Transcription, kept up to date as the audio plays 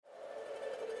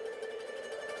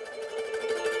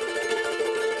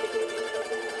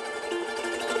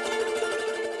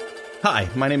Hi,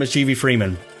 my name is G.V.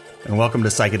 Freeman, and welcome to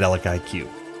Psychedelic IQ,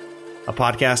 a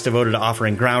podcast devoted to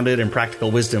offering grounded and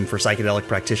practical wisdom for psychedelic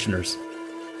practitioners.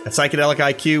 At Psychedelic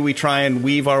IQ, we try and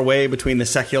weave our way between the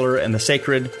secular and the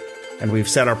sacred, and we've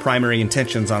set our primary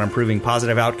intentions on improving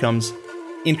positive outcomes,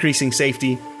 increasing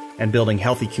safety, and building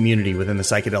healthy community within the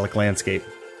psychedelic landscape.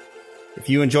 If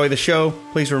you enjoy the show,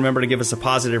 please remember to give us a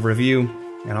positive review,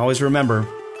 and always remember,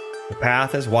 the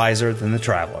path is wiser than the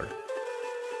traveler.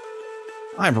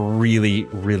 I'm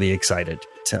really excited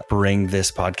to bring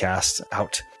this podcast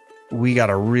out. We got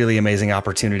a really amazing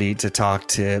opportunity to talk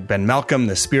to Ben Malcolm,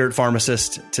 the spirit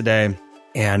pharmacist, today.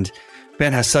 And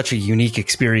Ben has such a unique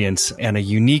experience and a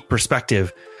unique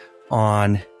perspective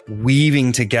on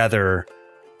weaving together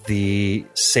the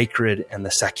sacred and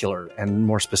the secular, and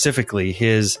more specifically,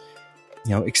 his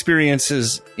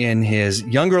experiences in his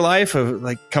younger life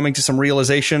of coming to some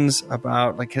realizations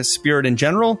about his spirit in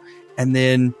general, and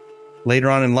then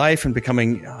later on in life and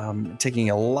becoming,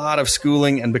 taking a lot of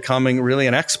schooling and becoming really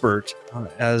an expert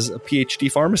as a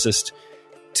PhD pharmacist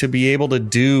to be able to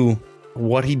do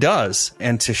what he does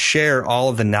and to share all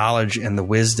of the knowledge and the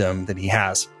wisdom that he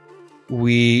has.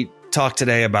 We talk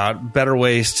today about better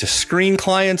ways to screen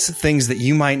clients, things that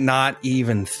you might not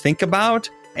even think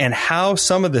about, and how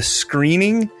some of the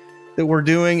screening that we're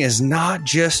doing is not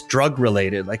just drug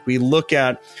related. We look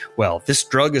at, well, this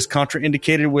drug is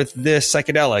contraindicated with this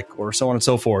psychedelic or so on and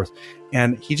so forth.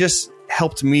 And he just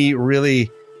helped me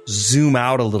really zoom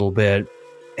out a little bit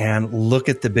and look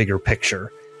at the bigger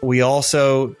picture. We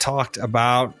also talked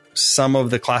about some of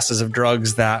the classes of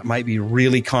drugs that might be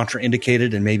really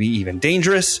contraindicated and maybe even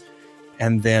dangerous.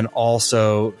 And then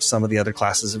also some of the other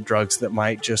classes of drugs that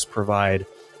might just provide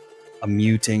a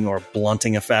muting or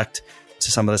blunting effect to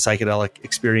some of the psychedelic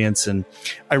experience. And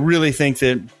I really think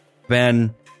that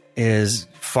Ben is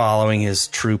following his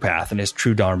true path and his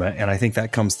true dharma. And I think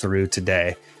that comes through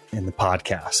today in the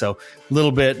podcast. So a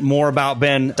little bit more about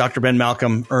Ben. Dr. Ben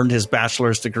Malcolm earned his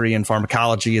bachelor's degree in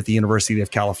pharmacology at the University of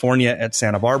California at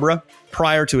Santa Barbara,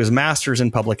 prior to his master's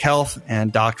in public health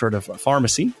and doctorate of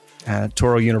pharmacy at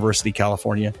Touro University,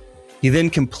 California. He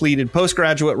then completed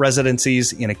postgraduate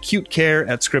residencies in acute care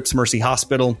at Scripps Mercy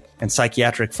Hospital and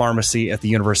psychiatric pharmacy at the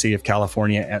University of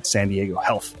California at San Diego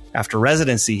Health. After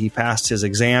residency, he passed his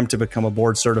exam to become a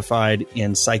board certified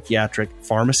in psychiatric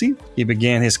pharmacy. He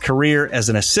began his career as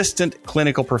an assistant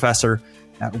clinical professor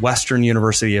at Western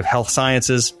University of Health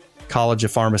Sciences College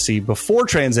of Pharmacy before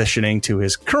transitioning to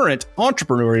his current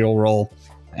entrepreneurial role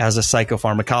as a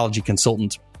psychopharmacology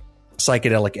consultant,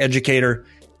 psychedelic educator,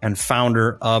 and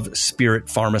founder of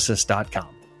spiritpharmacist.com.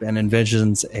 Ben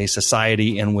envisions a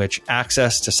society in which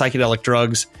access to psychedelic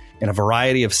drugs in a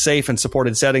variety of safe and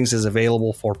supported settings is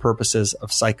available for purposes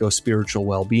of psycho-spiritual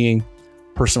well-being,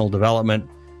 personal development,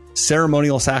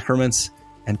 ceremonial sacraments,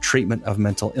 and treatment of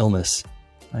mental illness.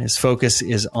 His focus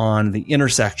is on the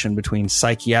intersection between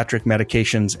psychiatric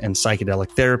medications and psychedelic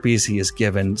therapies. He has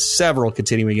given several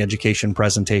continuing education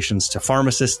presentations to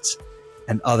pharmacists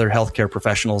and other healthcare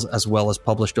professionals, as well as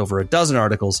published over a dozen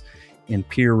articles in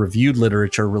peer-reviewed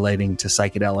literature relating to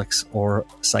psychedelics or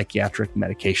psychiatric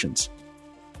medications.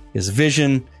 His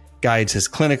vision guides his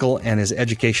clinical and his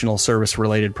educational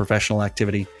service-related professional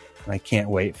activity, and I can't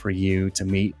wait for you to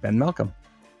meet Ben Malcolm.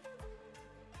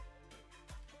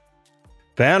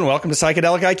 Ben, welcome to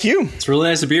Psychedelic IQ. It's really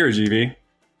nice to be here, GV.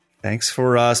 Thanks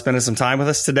for spending some time with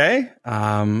us today.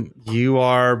 You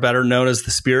are better known as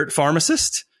the spirit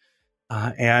pharmacist.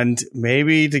 And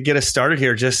maybe to get us started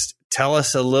here, just tell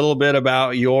us a little bit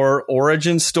about your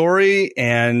origin story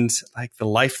and the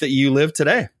life that you live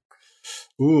today.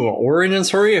 Ooh, origin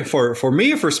story for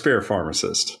me or for spirit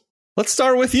pharmacist? Let's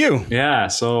start with you. Yeah.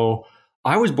 So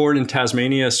I was born in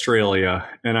Tasmania, Australia,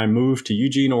 and I moved to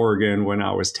Eugene, Oregon when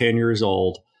I was 10 years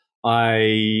old.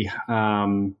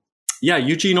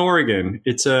 Eugene, Oregon.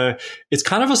 It's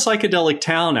kind of a psychedelic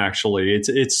town, actually.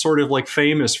 It's sort of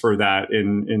famous for that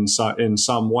in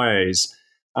some ways.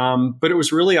 But it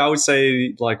was really, I would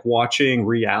say, watching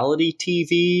reality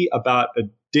TV about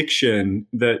addiction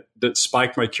that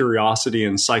spiked my curiosity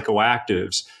in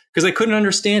psychoactives, because I couldn't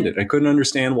understand it. I couldn't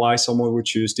understand why someone would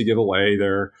choose to give away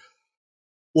their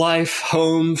life,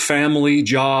 home, family,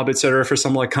 job, et cetera, for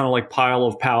some pile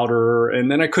of powder. And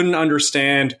then I couldn't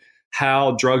understand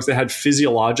how drugs that had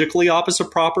physiologically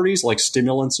opposite properties, like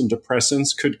stimulants and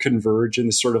depressants, could converge in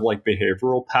this sort of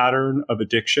behavioral pattern of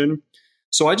addiction.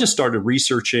 So I just started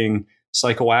researching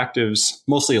psychoactives,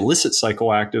 mostly illicit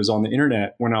psychoactives, on the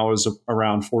internet when I was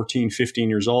around 14, 15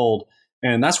 years old.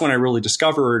 And that's when I really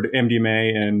discovered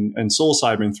MDMA and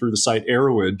psilocybin through the site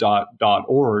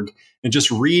erowid.org, and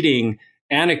just reading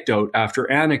anecdote after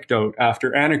anecdote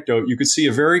after anecdote, you could see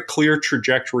a very clear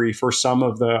trajectory for some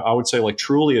of the, I would say, like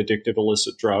truly addictive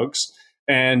illicit drugs.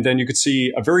 And then you could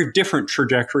see a very different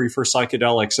trajectory for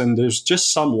psychedelics. And there's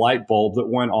just some light bulb that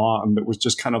went on that was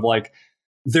just kind of like,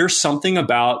 there's something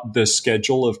about the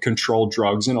schedule of controlled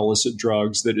drugs and illicit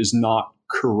drugs that is not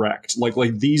correct. Like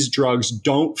these drugs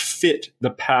don't fit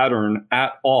the pattern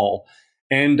at all.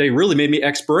 And they really made me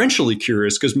experientially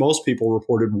curious because most people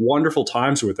reported wonderful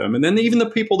times with them. And then even the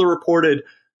people that reported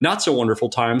not so wonderful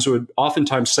times would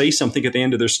oftentimes say something at the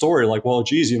end of their story like, well,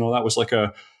 geez, that was like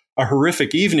a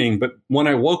horrific evening. But when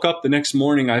I woke up the next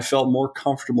morning, I felt more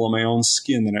comfortable in my own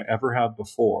skin than I ever have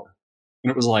before.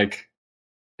 And it was like,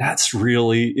 that's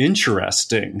really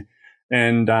interesting.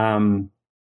 And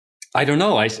I don't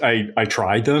know. I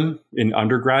tried them in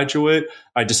undergraduate.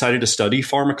 I decided to study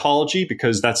pharmacology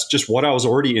because that's just what I was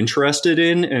already interested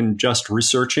in and just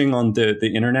researching on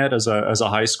the internet as a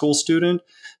high school student.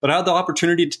 But I had the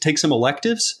opportunity to take some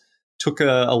electives. Took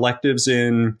electives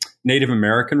in Native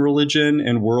American religion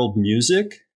and world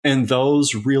music. And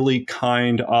those really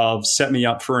kind of set me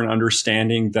up for an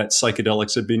understanding that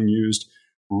psychedelics had been used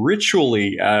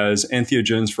ritually as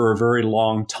entheogens for a very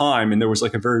long time. And there was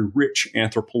like a very rich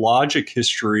anthropologic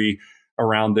history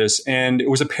around this. And it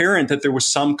was apparent that there was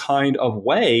some kind of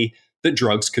way that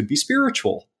drugs could be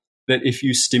spiritual, that if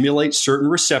you stimulate certain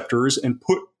receptors and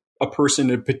put a person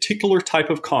in a particular type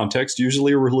of context,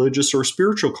 usually a religious or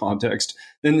spiritual context,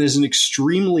 then there's an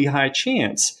extremely high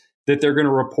chance that they're going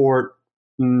to report,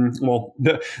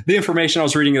 the information I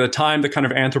was reading at the time, the kind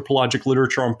of anthropologic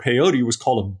literature on peyote was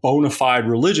called a bona fide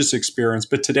religious experience,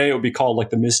 but today it would be called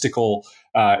like the mystical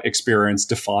experience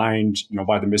defined,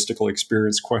 by the mystical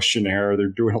experience questionnaire. They're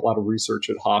doing a lot of research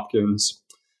at Hopkins.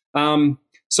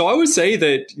 So I would say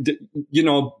that,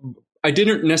 I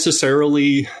didn't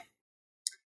necessarily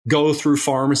go through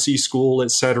pharmacy school, et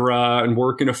cetera, and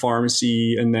work in a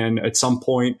pharmacy. And then at some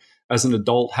point as an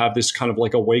adult, have this kind of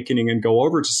like awakening and go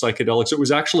over to psychedelics. It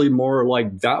was actually more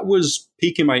like that was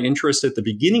piquing my interest at the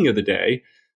beginning of the day.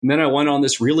 And then I went on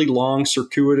this really long,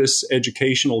 circuitous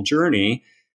educational journey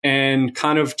and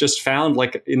kind of just found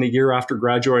like in the year after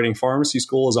graduating pharmacy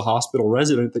school as a hospital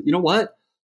resident that, what?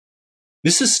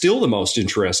 This is still the most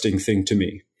interesting thing to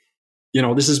me.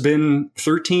 This has been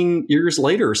 13 years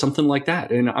later or something like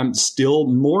that. And I'm still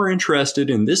more interested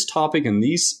in this topic and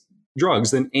these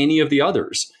drugs than any of the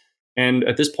others. And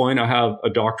at this point, I have a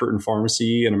doctorate in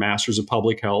pharmacy and a master's of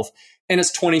public health. And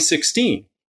it's 2016,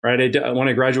 right? When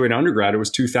I graduated undergrad, it was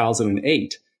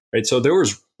 2008, right? So there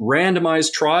was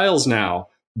randomized trials now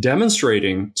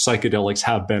demonstrating psychedelics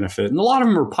have benefit. And a lot of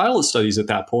them were pilot studies at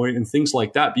that point and things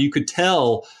like that. But you could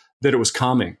tell that it was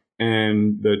coming.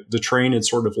 And the train had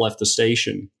sort of left the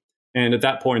station. And at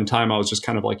that point in time, I was just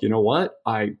kind of like, what?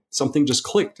 Something just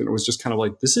clicked. And it was just kind of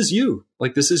like, this is you.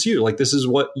 Like, this is you. Like, this is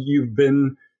what you've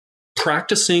been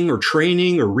practicing or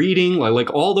training or reading.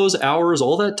 Like all those hours,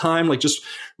 all that time, like just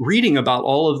reading about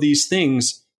all of these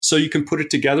things so you can put it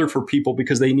together for people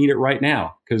because they need it right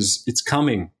now because it's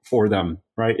coming for them,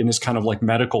 right? In this kind of like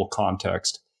medical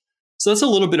context. So that's a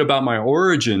little bit about my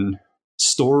origin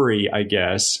story, I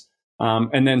guess.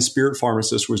 And then Spirit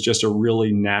Pharmacist was just a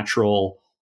really natural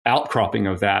outcropping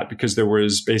of that because there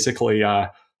was basically,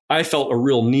 I felt a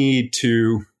real need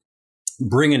to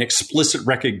bring an explicit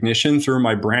recognition through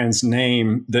my brand's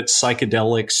name that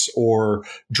psychedelics or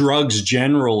drugs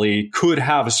generally could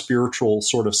have a spiritual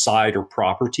sort of side or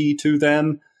property to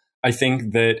them. I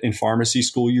think that in pharmacy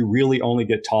school, you really only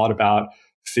get taught about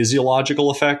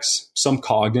physiological effects, some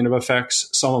cognitive effects,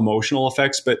 some emotional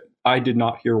effects, but I did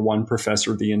not hear one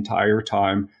professor the entire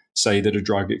time say that a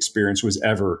drug experience was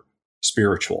ever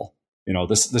spiritual. The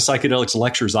psychedelics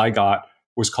lectures I got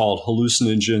was called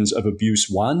Hallucinogens of Abuse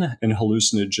 1 and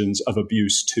Hallucinogens of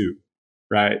Abuse 2,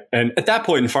 right? And at that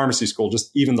point in pharmacy school,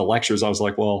 just even the lectures, I was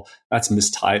like, well, that's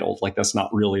mistitled. Like, that's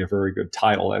not really a very good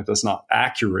title. That's not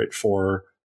accurate for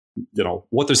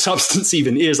what the substance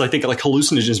even is. I think like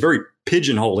hallucinogen is very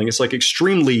pigeonholing. It's like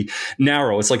extremely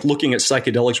narrow. It's like looking at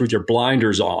psychedelics with your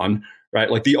blinders on,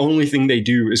 right? Like the only thing they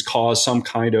do is cause some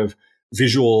kind of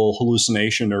visual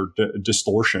hallucination or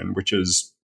distortion, which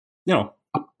is,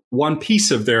 one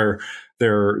piece of their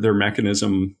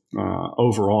mechanism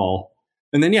overall.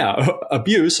 And then,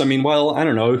 abuse. I mean, well, I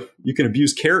don't know. You can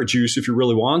abuse carrot juice if you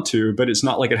really want to, but it's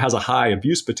not like it has a high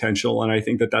abuse potential. And I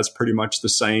think that that's pretty much the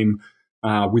same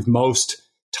with most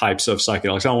types of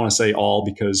psychedelics. I don't want to say all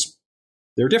because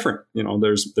they're different.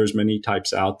 There's many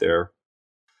types out there.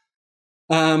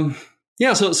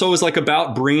 So it was like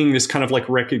about bringing this kind of like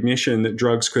recognition that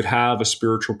drugs could have a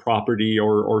spiritual property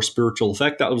or spiritual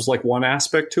effect. That was like one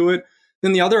aspect to it.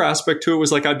 then the other aspect to it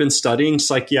was like I'd been studying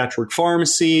psychiatric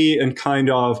pharmacy and kind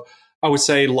of, I would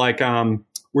say like,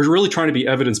 we're really trying to be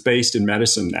evidence-based in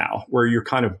medicine now, where you're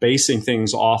kind of basing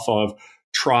things off of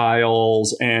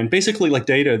trials and basically like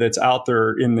data that's out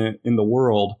there in the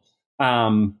world.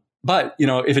 But,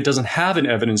 if it doesn't have an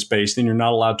evidence base, then you're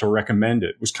not allowed to recommend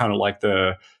it. It was kind of like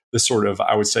the sort of,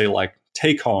 I would say, like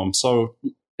take home. So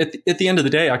at the end of the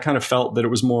day, I kind of felt that it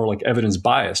was more like evidence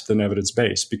biased than evidence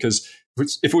based, because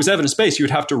if it was evidence based, you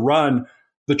would have to run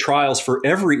the trials for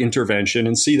every intervention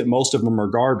and see that most of them are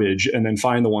garbage and then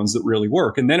find the ones that really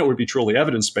work. And then it would be truly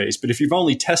evidence based. But if you've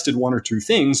only tested one or two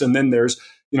things, and then there's,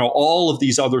 all of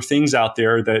these other things out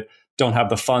there that don't have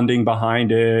the funding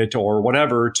behind it or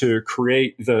whatever to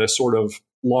create the sort of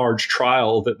large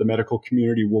trial that the medical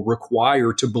community will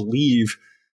require to believe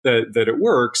that it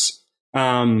works,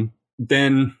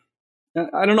 then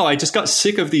I don't know. I just got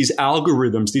sick of these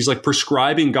algorithms, these like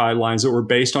prescribing guidelines that were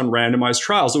based on randomized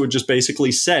trials that would just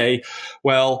basically say,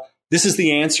 well, this is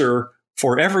the answer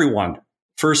for everyone.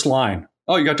 First line.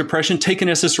 Oh, you got depression? Take an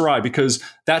SSRI because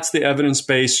that's the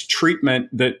evidence-based treatment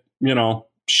that,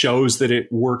 shows that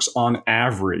it works on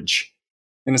average.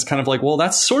 And it's kind of like, well,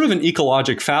 that's sort of an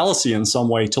ecologic fallacy in some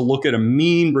way to look at a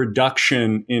mean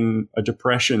reduction in a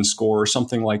depression score or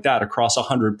something like that across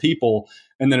 100 people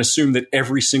and then assume that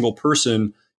every single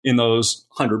person in those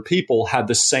 100 people had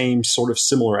the same sort of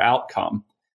similar outcome.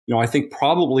 I think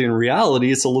probably in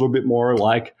reality, it's a little bit more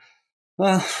like,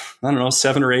 I don't know,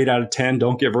 7 or 8 out of 10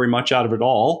 don't get very much out of it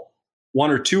all. 1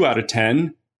 or 2 out of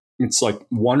 10, it's like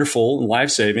wonderful and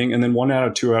life-saving. And then 1 out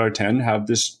of 2 out of 10 have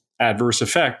this adverse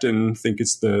effect and think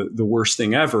it's the worst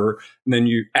thing ever. And then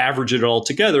you average it all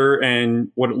together, and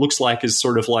what it looks like is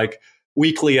sort of like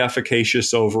weakly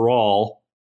efficacious overall,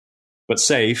 but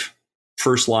safe,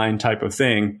 first line type of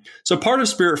thing. So part of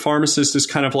Spirit Pharmacist is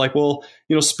kind of like, well,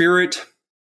 Spirit,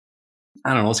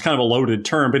 I don't know, it's kind of a loaded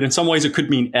term, but in some ways it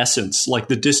could mean essence, like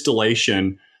the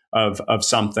distillation of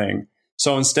something.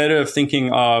 So instead of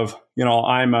thinking of,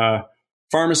 I'm a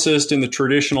pharmacist in the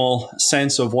traditional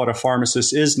sense of what a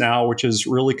pharmacist is now, which is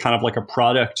really kind of like a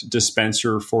product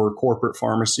dispenser for corporate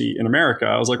pharmacy in America,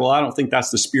 I was like, well, I don't think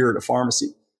that's the spirit of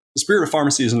pharmacy. The spirit of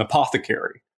pharmacy is an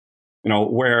apothecary,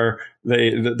 where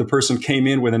the person came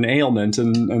in with an ailment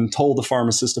and told the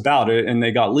pharmacist about it, and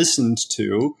they got listened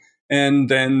to. And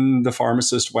then the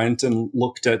pharmacist went and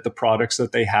looked at the products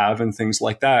that they have and things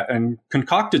like that and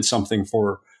concocted something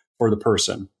for the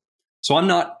person. So I'm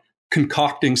not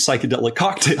concocting psychedelic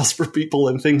cocktails for people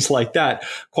and things like that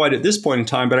quite at this point in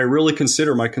time, but I really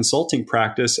consider my consulting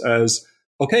practice as,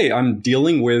 okay, I'm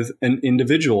dealing with an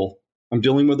individual. I'm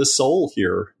dealing with a soul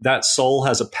here. That soul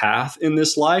has a path in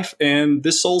this life, and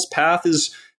this soul's path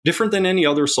is different than any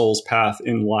other soul's path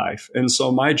in life. And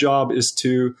so my job is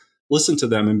to listen to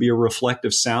them and be a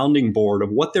reflective sounding board of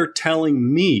what they're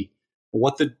telling me,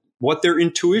 what their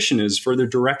intuition is for the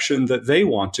direction that they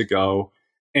want to go,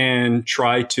 and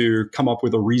try to come up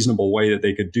with a reasonable way that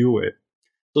they could do it.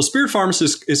 So Spirit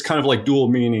Pharmacist is kind of like dual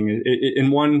meaning.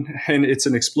 In one hand, it's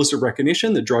an explicit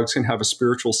recognition that drugs can have a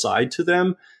spiritual side to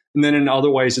them. And then in other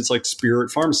ways, it's like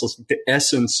Spirit Pharmacist. The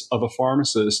essence of a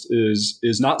pharmacist is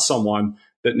not someone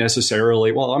that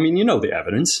necessarily, well, I mean, the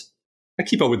evidence. I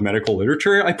keep up with medical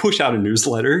literature. I push out a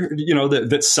newsletter,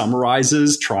 that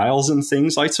summarizes trials and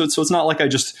things like so. So it's not like I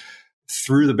just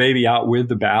threw the baby out with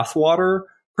the bathwater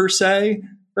per se,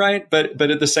 right? But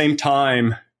at the same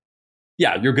time,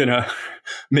 yeah, you're going to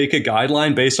make a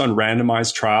guideline based on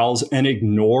randomized trials and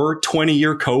ignore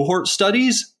 20-year cohort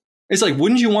studies. It's like,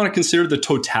 wouldn't you want to consider the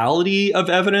totality of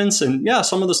evidence? And yeah,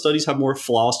 some of the studies have more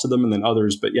flaws to them than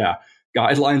others. But yeah,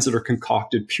 guidelines that are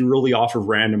concocted purely off of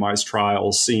randomized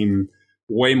trials seem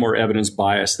way more evidence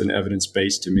biased than evidence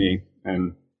based to me.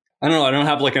 And I don't know, I don't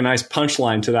have like a nice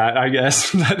punchline to that, I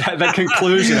guess, that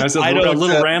conclusion. I was a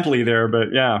little rambly there,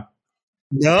 but yeah.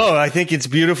 No, I think it's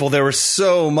beautiful. There was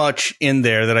so much in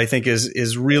there that I think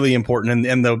is really important.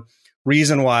 And the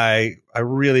reason why I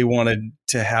really wanted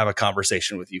to have a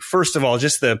conversation with you, first of all,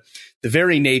 just the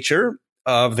very nature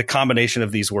of the combination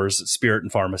of these words, spirit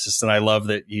and pharmacist. And I love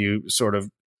that you sort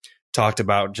of talked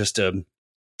about just a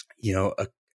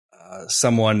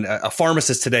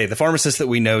pharmacist today. The pharmacist that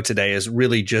we know today is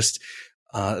really just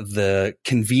the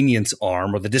convenience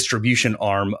arm or the distribution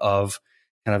arm of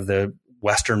kind of the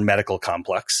Western medical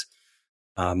complex.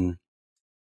 And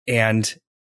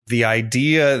the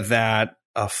idea that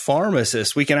a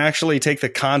pharmacist, we can actually take the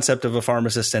concept of a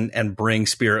pharmacist and bring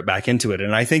spirit back into it.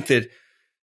 And I think that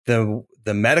the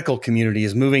medical community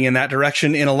is moving in that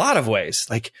direction in a lot of ways.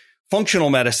 Like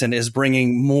functional medicine is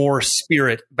bringing more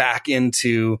spirit back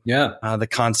into the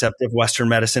concept of Western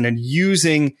medicine and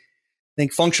using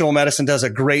think functional medicine does a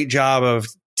great job of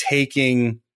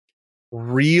taking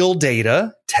real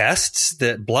data, tests,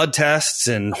 that blood tests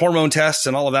and hormone tests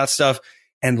and all of that stuff,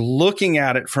 and looking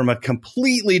at it from a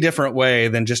completely different way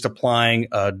than just applying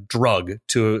a drug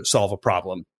to solve a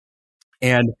problem.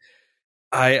 And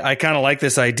I kind of like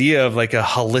this idea of like a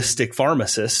holistic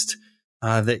pharmacist,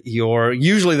 that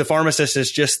usually the pharmacist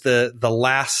is just the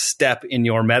last step in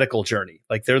your medical journey.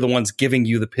 Like they're the ones giving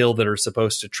you the pill that are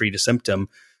supposed to treat a symptom.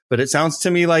 But it sounds to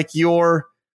me like you're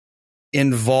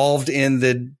involved in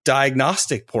the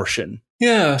diagnostic portion.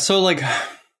 Yeah. So like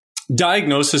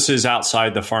diagnosis is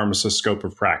outside the pharmacist's scope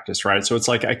of practice, right? So it's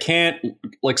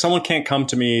like someone can't come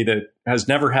to me that has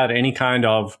never had any kind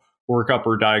of workup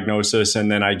or diagnosis, and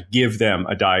then I give them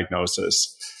a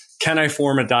diagnosis. Can I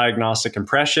form a diagnostic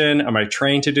impression? Am I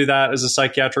trained to do that as a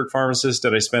psychiatric pharmacist?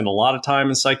 Did I spend a lot of time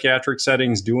in psychiatric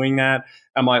settings doing that?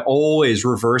 Am I always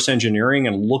reverse engineering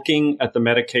and looking at the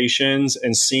medications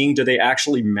and seeing, do they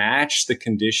actually match the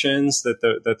conditions that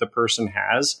the person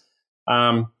has?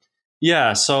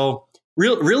 So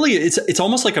really, it's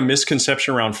almost like a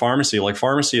misconception around pharmacy. Like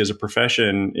pharmacy as a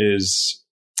profession is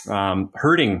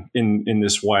hurting in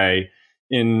this way.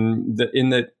 In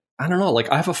that I don't know. Like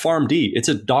I have a PharmD. It's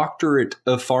a doctorate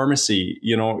of pharmacy.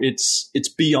 You know, it's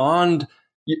beyond.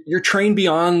 You're trained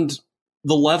beyond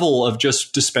the level of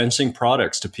just dispensing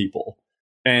products to people.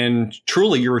 And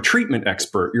truly, you're a treatment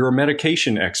expert. You're a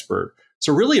medication expert.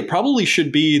 So really, it probably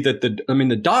should be that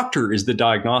the doctor is the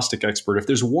diagnostic expert. If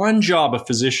there's one job a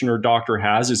physician or doctor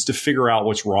has, it's to figure out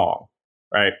what's wrong,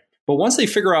 right? But once they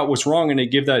figure out what's wrong and they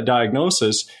give that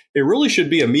diagnosis, it really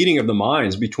should be a meeting of the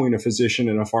minds between a physician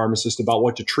and a pharmacist about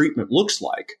what the treatment looks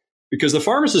like. Because the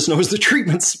pharmacist knows the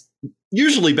treatment's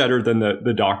usually better than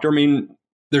the doctor. I mean,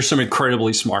 there's some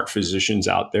incredibly smart physicians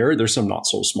out there. There's some not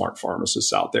so smart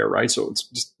pharmacists out there, right? So it's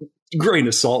just a grain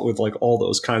of salt with like all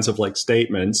those kinds of like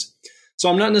statements. So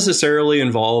I'm not necessarily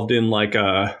involved in like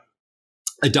a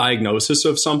diagnosis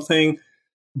of something,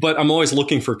 but I'm always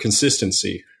looking for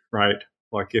consistency, right?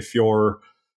 Like if you're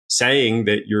saying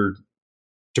that you're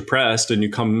depressed and you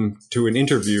come to an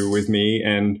interview with me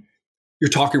and you're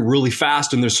talking really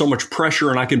fast and there's so much pressure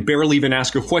and I can barely even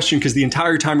ask a question because the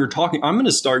entire time you're talking, I'm going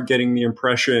to start getting the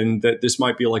impression that this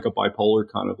might be like a bipolar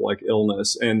kind of like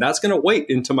illness. And that's going to weigh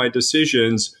into my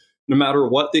decisions no matter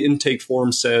what the intake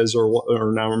form says or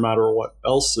no matter what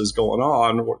else is going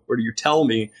on. What do you tell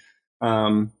me?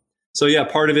 So yeah,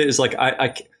 part of it is like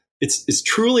it's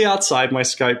truly outside my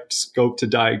scope to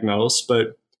diagnose.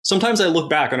 But sometimes I look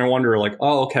back and I wonder like,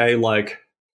 oh, okay, like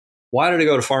why did I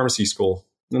go to pharmacy school?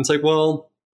 And it's like,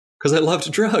 well, because I loved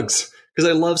drugs, because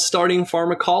I loved studying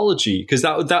pharmacology, because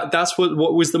that's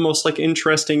what was the most like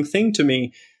interesting thing to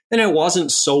me. And I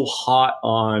wasn't so hot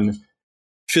on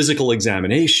physical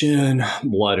examination,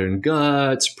 blood and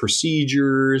guts,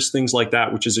 procedures, things like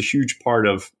that, which is a huge part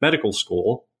of medical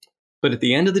school. But at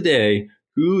the end of the day,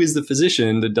 who is the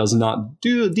physician that does not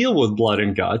deal with blood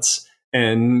and guts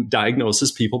and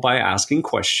diagnoses people by asking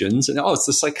questions? And it's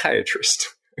the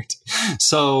psychiatrist. Right?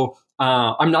 So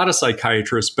I'm not a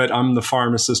psychiatrist, but I'm the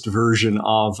pharmacist version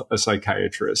of a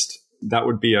psychiatrist. That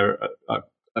would be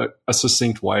a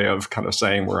succinct way of kind of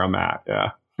saying where I'm at.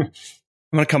 Yeah. I'm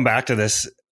going to come back to this,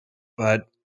 but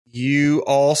you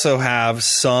also have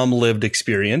some lived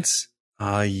experience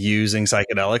using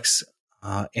psychedelics.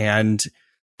 And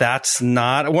that's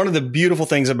not one of the beautiful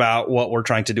things about what we're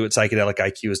trying to do at Psychedelic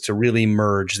IQ is to really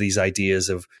merge these ideas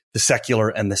of the secular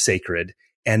and the sacred.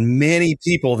 And many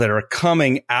people that are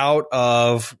coming out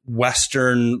of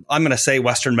Western, I'm going to say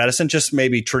Western medicine, just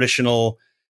maybe traditional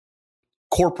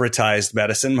corporatized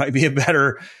medicine might be a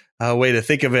better way to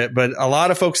think of it. But a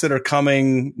lot of folks that are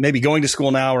coming, maybe going to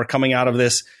school now or coming out of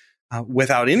this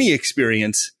without any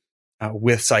experience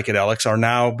with psychedelics are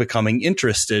now becoming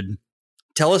interested.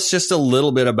 Tell us just a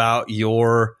little bit about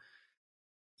your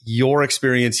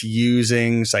experience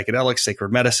using psychedelics,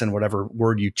 sacred medicine, whatever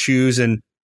word you choose. And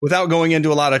without going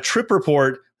into a lot of trip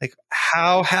report, like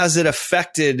how has it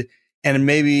affected and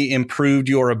maybe improved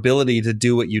your ability to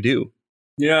do what you do?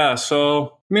 Yeah. So,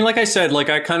 I mean, like I said, like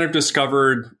I kind of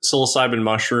discovered psilocybin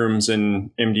mushrooms and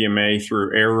MDMA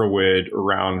through Arrowwood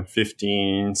around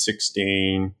 15,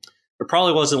 16. It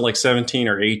probably wasn't like 17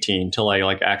 or 18 till I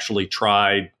like actually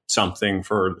tried something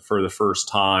for the first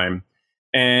time.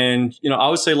 And, I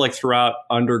would say like throughout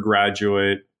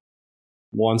undergraduate,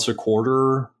 once a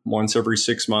quarter, once every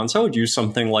 6 months, I would use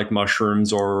something like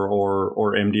mushrooms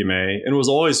or MDMA. And it was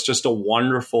always just a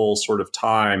wonderful sort of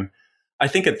time. I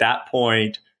think at that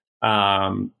point,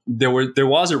 there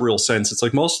was a real sense. It's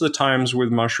like most of the times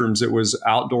with mushrooms, it was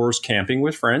outdoors camping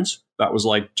with friends. That was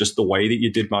like just the way that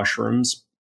you did mushrooms.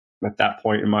 at that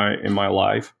point in my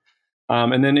life.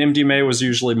 And then MDMA was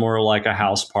usually more like a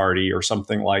house party or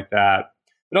something like that.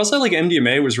 But also, like,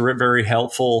 MDMA was very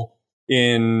helpful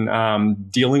in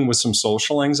dealing with some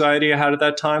social anxiety I had at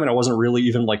that time. And I wasn't really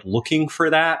even like looking for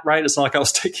that, right? It's not like I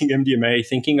was taking MDMA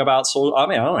thinking about,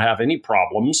 I don't have any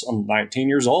problems. I'm 19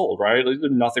 years old, right? There's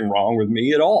nothing wrong with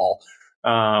me at all.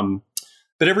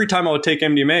 But every time I would take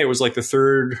MDMA, it was like the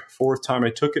third, fourth time I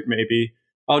took it, maybe,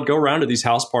 I would go around to these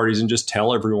house parties and just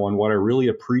tell everyone what I really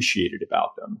appreciated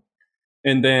about them.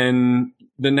 And then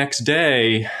the next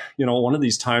day, one of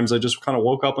these times I just kind of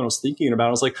woke up and I was thinking about it.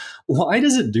 I was like, why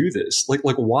does it do this? Like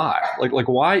why? Like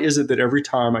why is it that every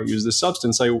time I use this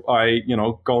substance, I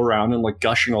go around and like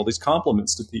gushing all these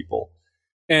compliments to people?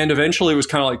 And eventually it was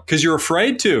kind of like, because you're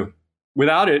afraid to.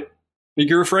 Without it,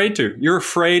 you're afraid to. You're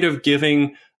afraid of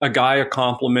giving a guy a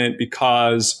compliment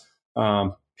because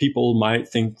people might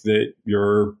think that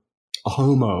you're a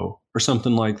homo or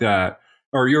something like that.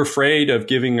 Or you're afraid of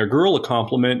giving a girl a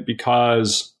compliment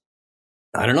because,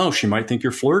 I don't know, she might think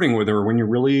you're flirting with her when you're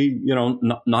really,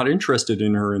 not interested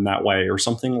in her in that way or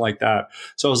something like that.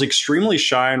 So I was extremely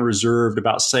shy and reserved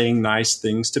about saying nice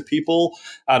things to people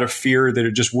out of fear that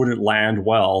it just wouldn't land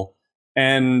well.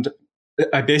 And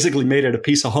I basically made it a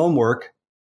piece of homework,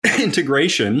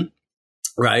 integration,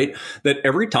 right? That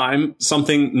every time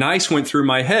something nice went through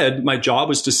my head, my job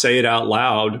was to say it out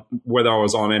loud, whether I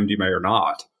was on MDMA or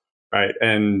not. Right.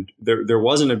 And there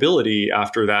was an ability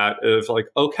after that of like,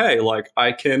 okay, like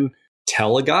I can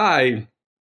tell a guy,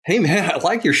 hey, man, I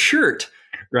like your shirt.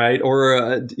 Right.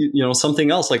 Or,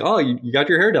 something else like, oh, you got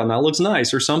your hair done. That looks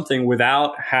nice or something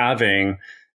without having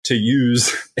to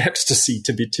use ecstasy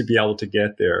to be able to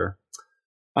get there.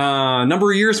 A number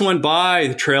of years went by.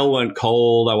 The trail went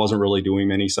cold. I wasn't really doing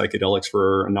many psychedelics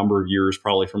for a number of years,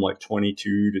 probably from like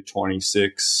 22 to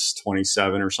 26,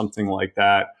 27 or something like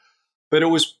that. But it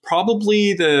was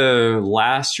probably the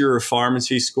last year of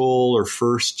pharmacy school or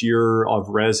first year of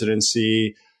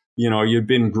residency. You'd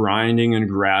been grinding in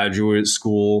graduate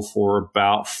school for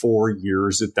about 4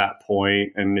 years at that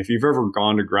point. And if you've ever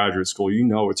gone to graduate school,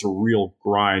 it's a real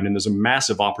grind and there's a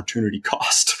massive opportunity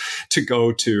cost to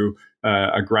go to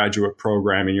a graduate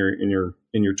program in your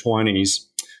 20s.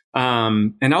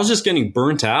 And I was just getting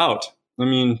burnt out. I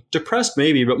mean, depressed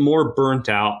maybe, but more burnt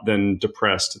out than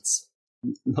depressed. It's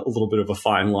a little bit of a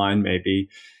fine line, maybe.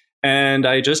 And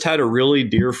I just had a really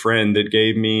dear friend that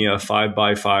gave me a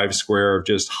 5x5 square of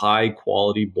just high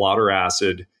quality blotter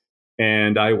acid.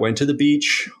 And I went to the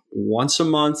beach once a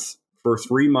month for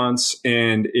 3 months.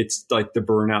 And it's like the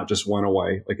burnout just went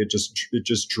away. Like it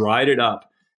just dried it up.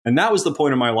 And that was the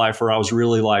point in my life where I was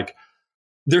really like,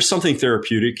 there's something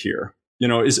therapeutic here.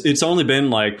 It's only been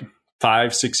like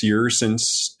 5-6 years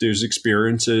since those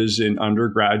experiences in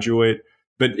undergraduate,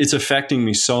 but it's affecting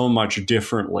me so much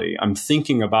differently. I'm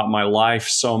thinking about my life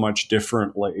so much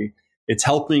differently. It's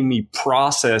helping me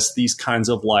process these kinds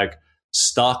of like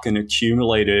stuck and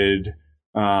accumulated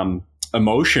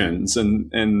emotions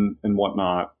and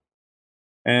whatnot.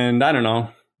 And I don't know,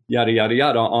 yada, yada,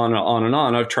 yada, on and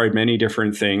on. I've tried many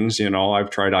different things.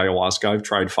 I've tried ayahuasca. I've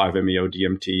tried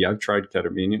 5-MeO-DMT. I've tried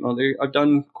ketamine. I've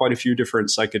done quite a few different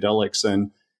psychedelics.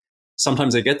 And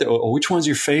sometimes I get the, which one's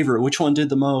your favorite? Which one did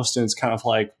the most? And it's kind of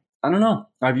like, I don't know.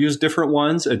 I've used different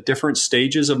ones at different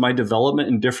stages of my development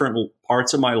in different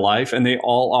parts of my life. And they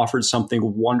all offered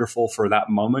something wonderful for that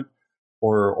moment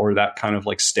or that kind of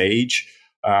like stage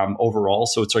overall.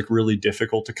 So it's like really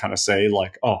difficult to kind of say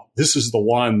like, oh, this is the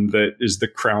one that is the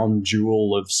crown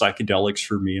jewel of psychedelics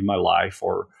for me in my life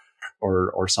or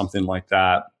something like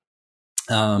that.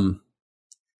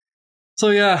 So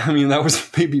yeah, I mean, that was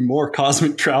maybe more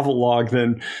cosmic travel log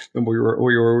than we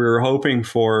were hoping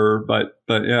for, but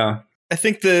yeah. I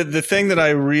think the thing that I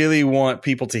really want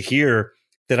people to hear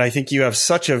that I think you have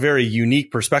such a very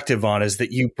unique perspective on is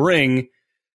that you bring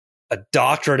a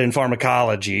doctorate in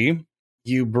pharmacology,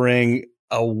 you bring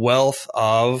a wealth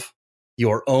of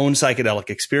your own psychedelic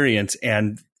experience,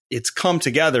 and it's come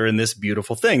together in this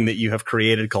beautiful thing that you have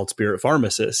created called Spirit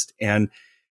Pharmacist. And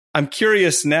I'm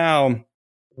curious now,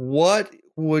 how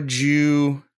would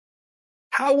you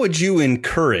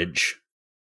encourage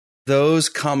those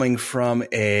coming from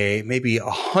a maybe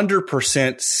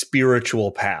 100%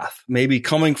 spiritual path, maybe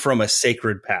coming from a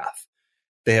sacred path?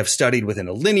 They have studied within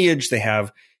a lineage. They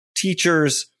have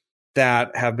teachers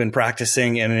that have been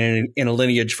practicing in a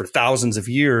lineage for thousands of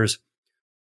years.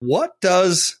 What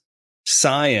does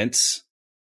science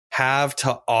have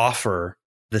to offer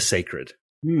the sacred?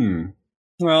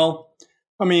 Well,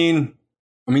 I mean,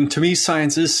 I mean, to me,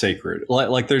 science is sacred.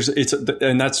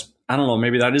 And that's, I don't know,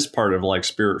 maybe that is part of like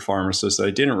spirit pharmacist that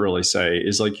I didn't really say,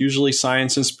 is like usually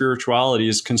science and spirituality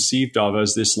is conceived of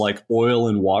as this like oil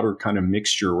and water kind of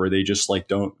mixture where they just like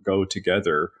don't go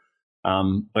together.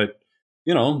 But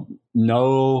you know,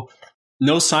 no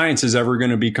science is ever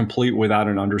going to be complete without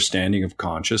an understanding of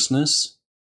consciousness,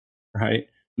 right?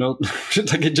 No,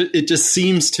 like it just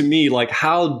seems to me like,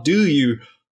 how do you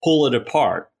pull it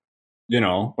apart? You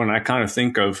know, when I kind of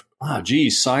think of,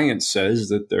 science says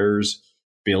that there's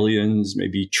billions,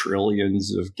 maybe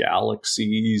trillions of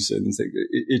galaxies. And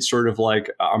it's sort of like,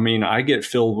 I mean, I get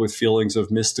filled with feelings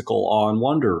of mystical awe and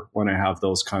wonder when I have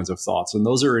those kinds of thoughts. And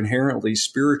those are inherently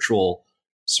spiritual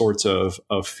sorts of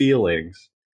feelings.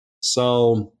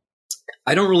 So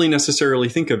I don't really necessarily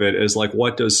think of it as like,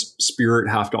 what does spirit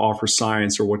have to offer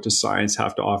science, or what does science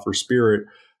have to offer spirit?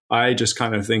 I just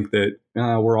kind of think that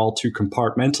we're all too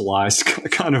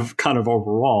compartmentalized kind of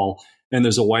overall. And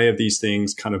there's a way of these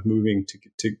things kind of moving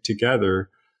together.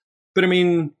 But I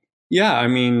mean,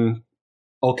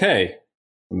 okay.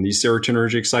 I mean, these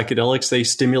serotonergic psychedelics, they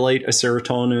stimulate a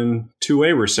serotonin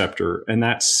 2A receptor. And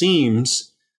that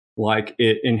seems like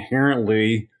it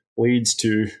inherently leads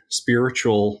to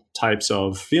spiritual types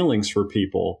of feelings for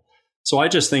people. So I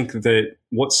just think that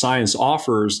what science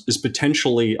offers is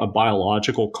potentially a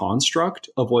biological construct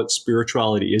of what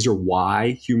spirituality is, or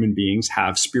why human beings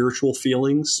have spiritual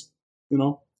feelings, you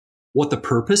know, what the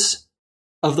purpose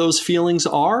of those feelings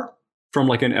are from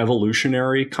like an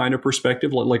evolutionary kind of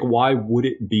perspective. Like why would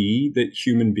it be that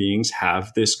human beings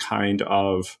have this kind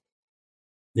of,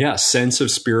 sense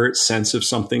of spirit, sense of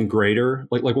something greater?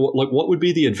 Like what would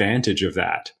be the advantage of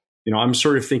that? You know, I'm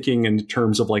sort of thinking in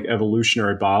terms of like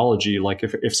evolutionary biology, like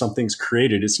if something's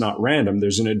created, it's not random,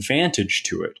 there's an advantage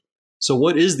to it. So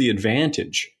what is the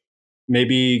advantage?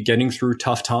 Maybe getting through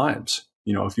tough times.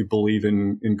 You know, if you believe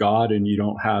in God and you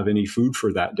don't have any food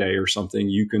for that day or something,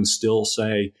 you can still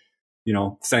say, you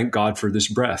know, thank God for this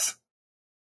breath.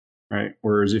 Right.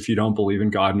 Whereas if you don't believe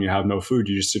in God and you have no food,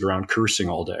 you just sit around cursing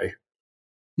all day.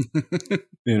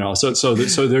 You know, so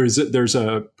there's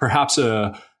perhaps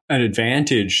an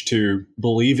advantage to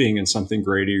believing in something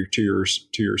greater to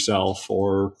yourself,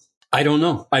 or I don't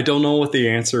know. I don't know what the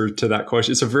answer to that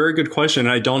question. It's a very good question.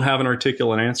 I don't have an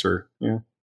articulate answer. Yeah.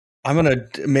 I'm going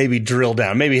to maybe drill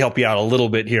down, maybe help you out a little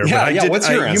bit here. Yeah, what's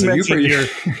your answer?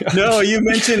 You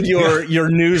mentioned your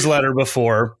newsletter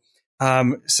before.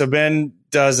 So Ben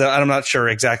does, I'm not sure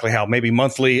exactly how, maybe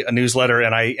monthly a newsletter.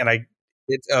 And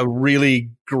it's a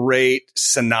really great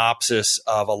synopsis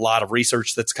of a lot of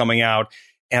research that's coming out.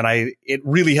 And it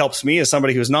really helps me as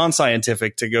somebody who's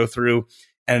non-scientific to go through,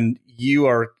 and you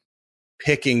are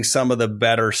picking some of the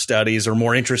better studies or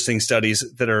more interesting studies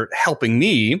that are helping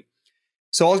me.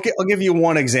 So I'll give you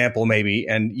one example maybe,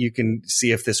 and you can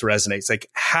see if this resonates. Like,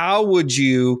 how would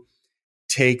you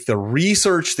take the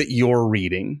research that you're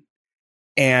reading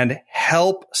and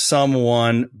help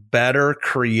someone better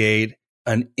create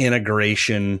an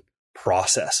integration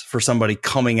process for somebody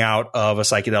coming out of a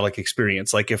psychedelic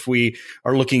experience? Like if we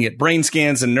are looking at brain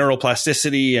scans and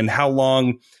neuroplasticity and how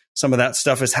long some of that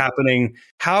stuff is happening,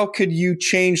 how could you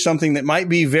change something that might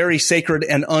be very sacred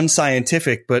and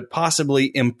unscientific, but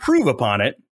possibly improve upon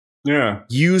it? Yeah.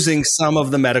 Using some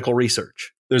of the medical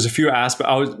research. There's a few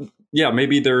aspects.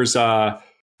 Maybe there's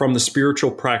from the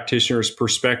spiritual practitioner's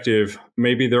perspective,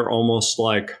 maybe they're almost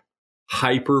like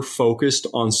hyper focused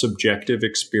on subjective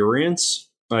experience.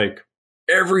 Like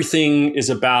everything is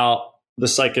about the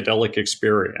psychedelic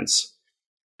experience.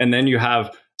 And then you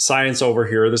have science over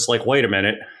here that's like, wait a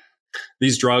minute,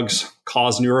 these drugs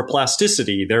cause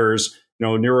neuroplasticity. There's,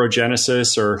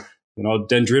 neurogenesis or,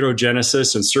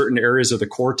 dendritogenesis in certain areas of the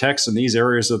cortex. And these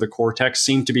areas of the cortex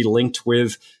seem to be linked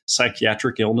with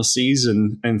psychiatric illnesses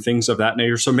and things of that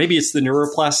nature. So maybe it's the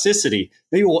neuroplasticity.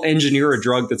 Maybe we'll engineer a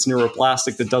drug that's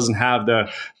neuroplastic that doesn't have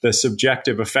the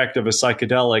subjective effect of a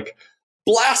psychedelic.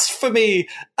 Blasphemy!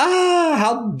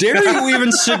 How dare you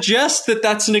even suggest that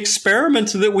that's an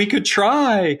experiment that we could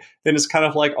try? And it's kind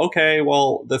of like, okay,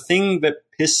 well, the thing that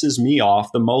pisses me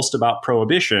off the most about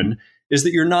prohibition is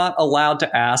that you're not allowed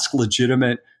to ask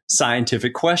legitimate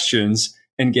scientific questions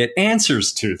and get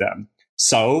answers to them.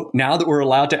 So now that we're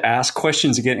allowed to ask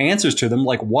questions and get answers to them,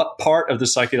 like what part of the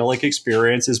psychedelic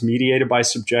experience is mediated by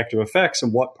subjective effects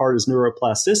and what part is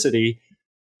neuroplasticity,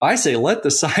 I say let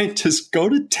the scientists go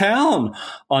to town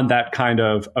on that kind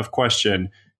of question,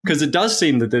 because it does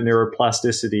seem that the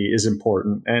neuroplasticity is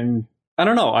important. And I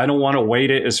don't know, I don't want to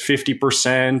weight it as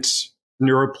 50%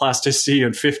 neuroplasticity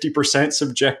and 50%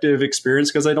 subjective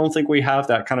experience, because I don't think we have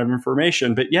that kind of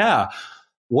information. But yeah,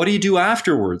 what do you do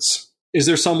afterwards? is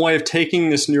there some way of taking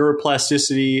this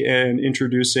neuroplasticity and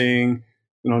introducing,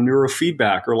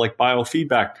 neurofeedback or like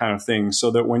biofeedback kind of thing, so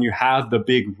that when you have the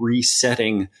big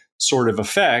resetting sort of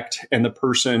effect and the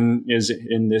person is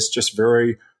in this just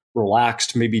very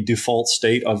relaxed, maybe default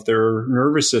state of their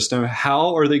nervous system,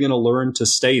 how are they going to learn to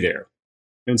stay there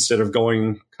instead of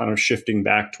going kind of shifting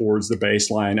back towards the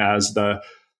baseline as the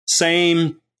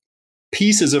same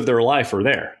pieces of their life are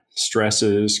there?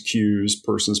 Stresses, cues,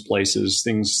 persons, places,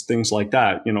 things like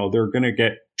that. They're going to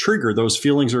get triggered. Those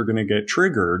feelings are going to get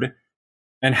triggered.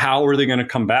 And how are they going to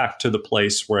come back to the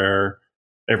place where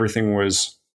everything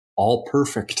was all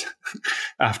perfect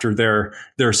after their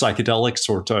psychedelic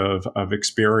sort of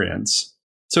experience?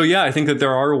 So yeah, I think that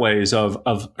there are ways of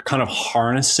kind of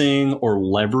harnessing or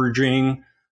leveraging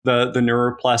the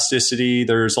neuroplasticity.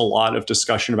 There's a lot of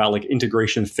discussion about like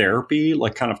integration therapy,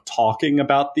 like kind of talking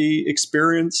about the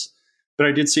experience. But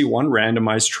I did see one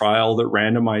randomized trial that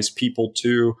randomized people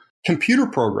to computer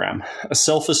program, a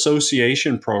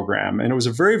self-association program. And it was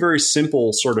a very, very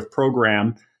simple sort of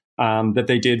program that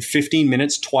they did 15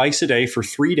 minutes twice a day for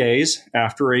 3 days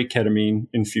after a ketamine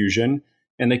infusion.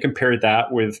 And they compared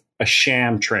that with a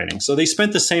sham training. So they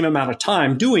spent the same amount of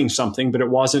time doing something, but it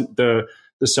wasn't the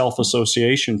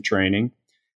self-association training.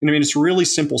 And I mean, it's really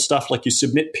simple stuff. Like you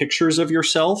submit pictures of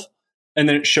yourself, and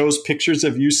then it shows pictures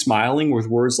of you smiling with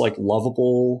words like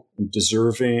lovable and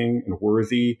deserving and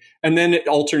worthy. And then it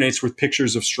alternates with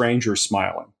pictures of strangers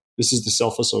smiling. This is the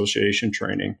self-association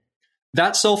training.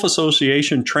 That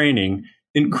self-association training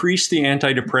increased the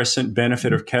antidepressant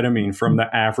benefit of ketamine from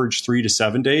the average 3 to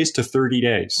 7 days to 30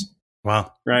 days.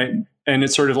 Wow. Right? And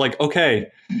it's sort of like,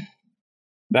 okay,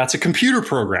 that's a computer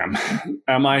program.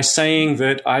 Am I saying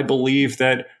that I believe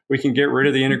that we can get rid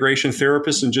of the integration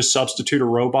therapist and just substitute a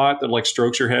robot that like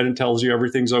strokes your head and tells you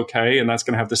everything's okay, and that's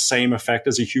going to have the same effect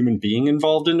as a human being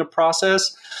involved in the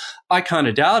process? I kind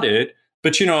of doubt it.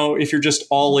 But, if you're just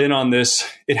all in on this,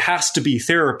 it has to be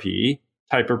therapy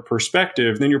type of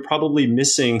perspective, then you're probably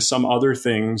missing some other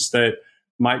things that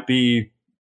might be,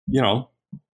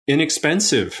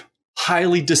 inexpensive,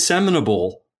 highly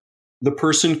disseminable. The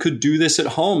person could do this at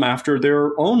home after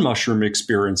their own mushroom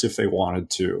experience if they wanted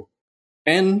to.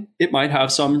 And it might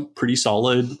have some pretty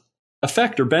solid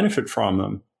effect or benefit from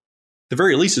them. At the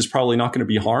very least, it's probably not going to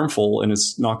be harmful, and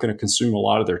it's not going to consume a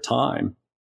lot of their time.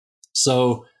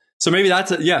 So maybe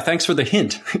that's thanks for the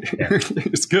hint. Yeah.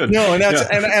 It's good. No, and that's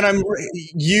and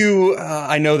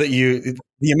I know that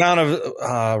the amount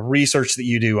of research that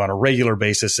you do on a regular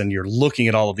basis, and you're looking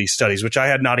at all of these studies, which I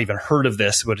had not even heard of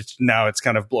this, but now it's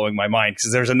kind of blowing my mind,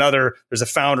 because there's a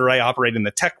founder. I operate in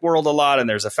the tech world a lot, and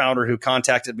there's a founder who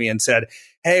contacted me and said,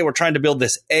 "Hey, we're trying to build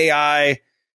this AI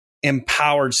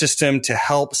empowered system to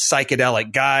help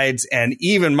psychedelic guides." And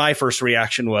even my first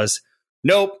reaction was,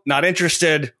 nope, not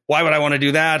interested. Why would I want to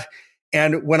do that?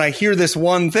 And when I hear this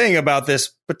one thing about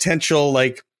this potential,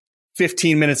 like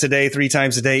 15 minutes a day, 3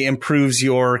 times a day improves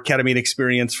your ketamine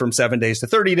experience from 7 days to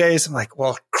 30 days, I'm like,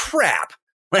 well, crap.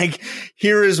 Like,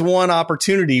 here is one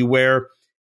opportunity where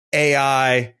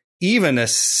AI, even a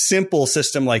simple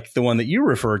system like the one that you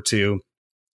referred to,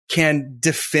 can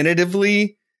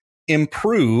definitively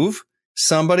improve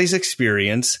somebody's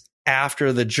experience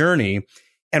after the journey.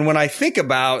 And when I think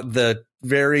about the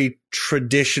very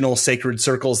traditional sacred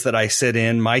circles that I sit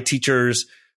in, my teachers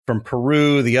from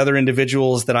Peru, the other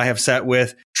individuals that I have sat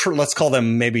with, let's call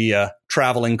them maybe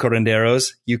traveling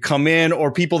curanderos. You come in,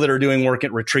 or people that are doing work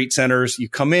at retreat centers, you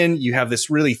come in, you have this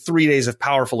really 3 days of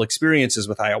powerful experiences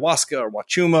with ayahuasca or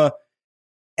wachuma.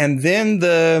 And then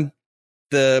the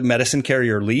medicine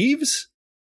carrier leaves.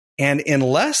 And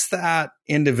unless that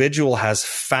individual has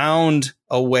found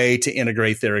a way to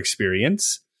integrate their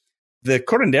experience, the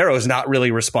curandero is not really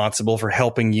responsible for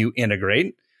helping you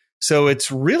integrate. So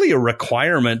it's really a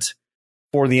requirement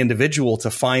for the individual to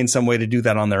find some way to do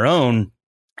that on their own.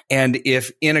 And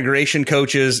if integration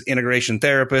coaches, integration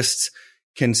therapists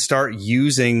can start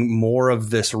using more of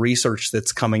this research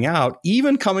that's coming out,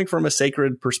 even coming from a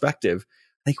sacred perspective,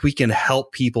 I think we can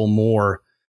help people more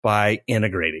by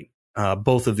integrating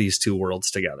both of these two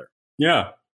worlds together. Yeah,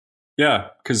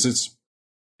 because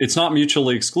it's not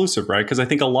mutually exclusive, right? Because I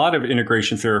think a lot of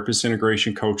integration therapists,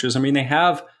 integration coaches, I mean, they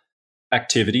have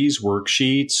activities,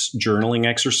 worksheets, journaling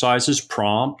exercises,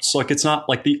 prompts. Like, it's not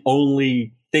like the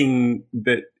only thing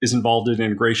that is involved in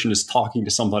integration is talking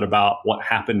to somebody about what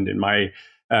happened in my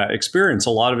experience. A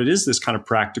lot of it is this kind of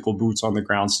practical boots on the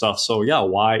ground stuff. So yeah,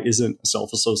 why isn't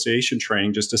self-association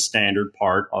training just a standard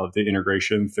part of the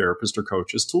integration therapist or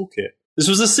coach's toolkit? This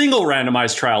was a single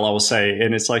randomized trial, I will say.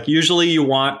 And it's like, usually you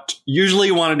want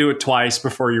to do it twice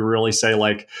before you really say,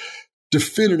 like,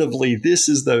 definitively, this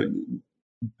is the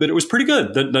but it was pretty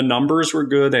good. The numbers were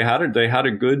good. They had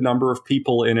a good number of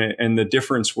people in it, and the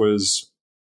difference was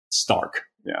stark.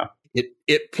 Yeah.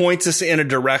 It points us in a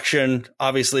direction.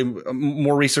 Obviously,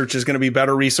 more research is going to be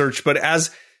better research. But as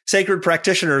sacred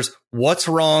practitioners, what's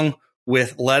wrong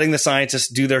with letting the scientists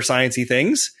do their sciencey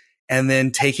things and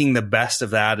then taking the best of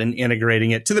that and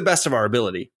integrating it to the best of our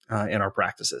ability in our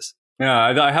practices?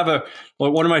 Yeah, I have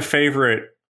one of my favorite.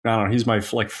 I don't know. He's my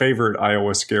favorite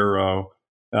ayahuasquero.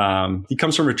 He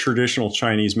comes from a traditional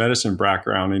Chinese medicine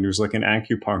background, and he was like an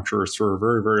acupuncturist for a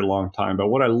very, very long time. But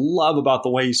what I love about the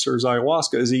way he serves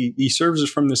ayahuasca is he serves it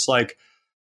from this has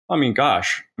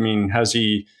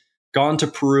he gone to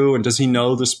Peru, and does he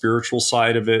know the spiritual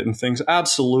side of it and things?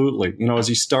 Absolutely. As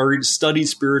he studied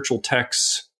spiritual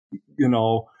texts,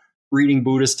 reading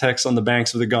Buddhist texts on the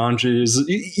banks of the Ganges.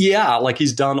 Yeah, like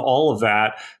he's done all of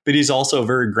that, but he's also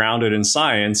very grounded in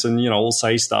science, and, will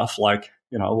say stuff like,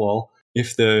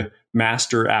 if the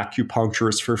master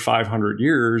acupuncturists for 500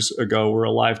 years ago were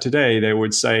alive today, they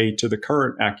would say to the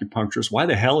current acupuncturist, why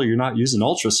the hell are you not using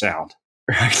ultrasound?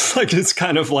 It's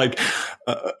kind of like,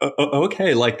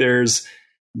 okay, like there's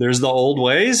the old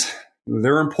ways.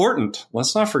 They're important.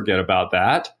 Let's not forget about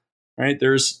that, right?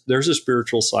 There's a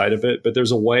spiritual side of it, but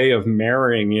there's a way of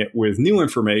marrying it with new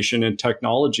information and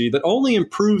technology that only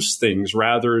improves things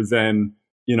rather than,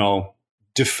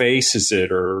 defaces it,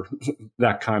 or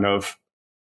that kind of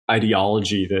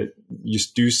ideology that you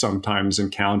do sometimes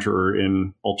encounter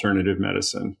in alternative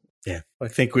medicine. Yeah, I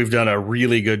think we've done a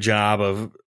really good job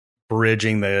of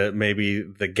bridging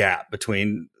the gap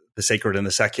between the sacred and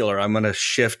the secular. I'm going to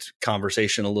shift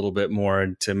conversation a little bit more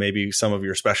into maybe some of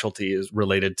your specialty is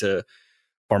related to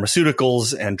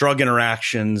pharmaceuticals and drug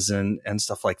interactions and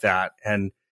stuff like that.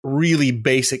 And really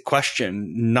basic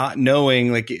question, not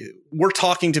knowing, we're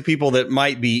talking to people that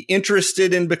might be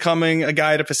interested in becoming a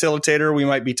guide, a facilitator. We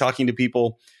might be talking to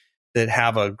people that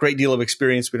have a great deal of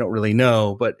experience we don't really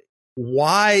know. But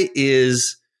why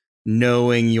is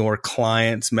knowing your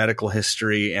client's medical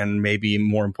history, and maybe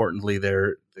more importantly,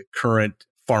 the current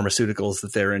pharmaceuticals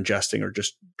that they're ingesting or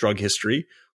just drug history,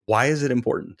 why is it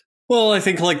important? Well, I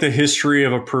think the history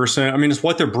of a person, it's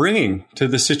what they're bringing to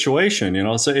the situation.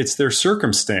 It's their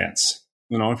circumstance.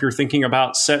 If you're thinking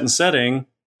about set and setting,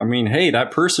 hey,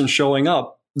 that person showing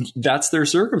up, that's their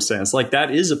circumstance.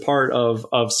 That is a part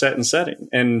of set and setting,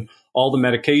 and all the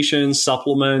medications,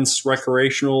 supplements,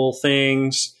 recreational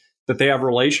things that they have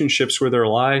relationships with their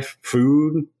life,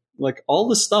 food, all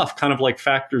this stuff kind of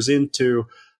factors into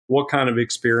what kind of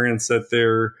experience that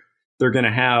they're going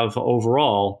to have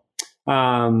overall.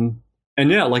 And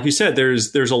yeah, like you said,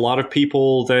 there's a lot of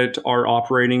people that are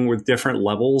operating with different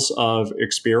levels of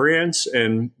experience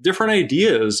and different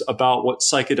ideas about what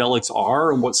psychedelics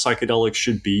are and what psychedelics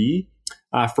should be.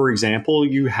 For example,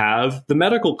 you have the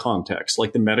medical context,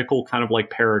 the medical kind of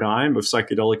paradigm of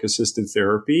psychedelic assisted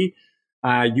therapy.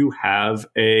 You have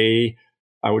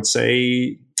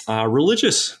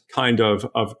religious kind of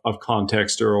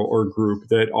context or group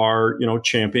that are,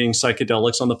 championing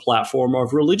psychedelics on the platform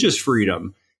of religious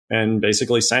freedom, and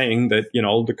basically saying that,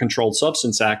 the Controlled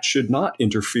Substance Act should not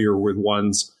interfere with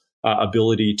one's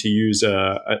ability to use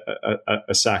a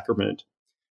sacrament.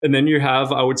 And then you have,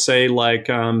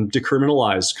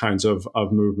 decriminalized kinds of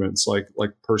movements, like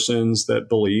persons that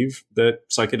believe that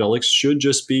psychedelics should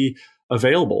just be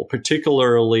available,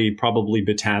 particularly probably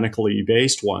botanically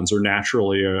based ones or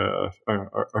naturally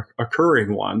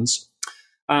occurring ones.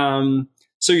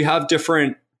 So you have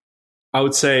different,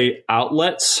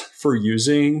 outlets for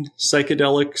using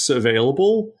psychedelics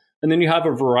available. And then you have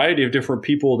a variety of different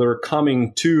people that are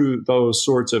coming to those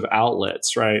sorts of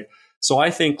outlets, right? So I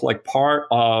think part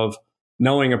of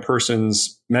knowing a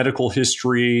person's medical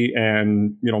history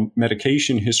and,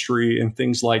 medication history and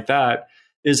things like that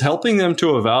is helping them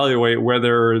to evaluate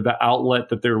whether the outlet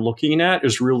that they're looking at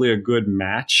is really a good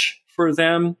match for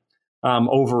them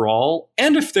overall.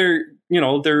 And if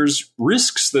there's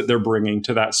risks that they're bringing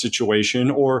to that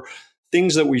situation, or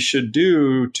things that we should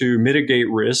do to mitigate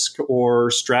risk,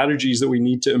 or strategies that we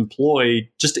need to employ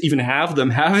just to even have them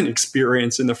have an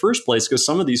experience in the first place. Because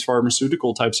some of these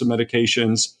pharmaceutical types of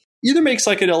medications either make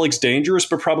psychedelics dangerous,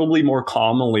 but probably more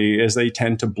commonly as they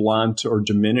tend to blunt or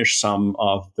diminish some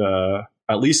of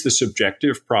at least the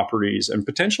subjective properties and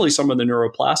potentially some of the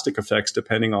neuroplastic effects,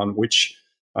 depending on which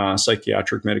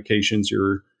psychiatric medications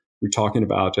you're talking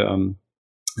about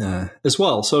as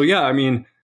well. So yeah,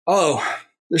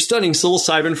 they're studying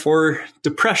psilocybin for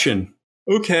depression.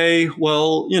 Okay,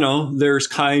 well, there's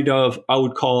kind of,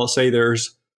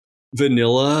 there's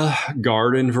vanilla,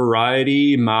 garden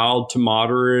variety, mild to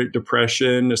moderate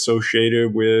depression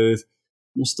associated with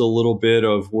just a little bit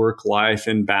of work-life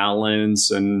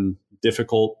imbalance and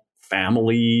difficult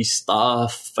family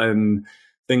stuff and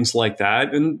things like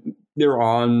that. And they're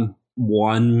on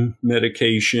one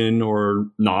medication or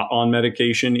not on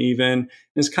medication even.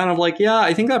 It's kind of like, yeah,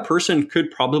 I think that person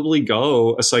could probably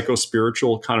go a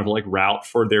psychospiritual kind of like route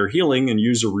for their healing and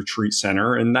use a retreat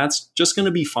center. And that's just going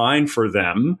to be fine for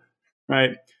them,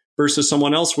 right? Versus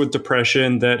someone else with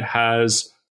depression that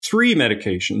has 3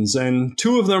 medications and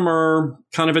 2 of them are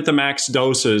kind of at the max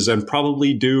doses and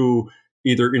probably do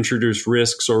either introduce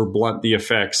risks or blunt the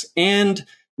effects. And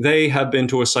they have been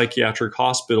to a psychiatric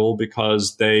hospital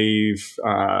because they've,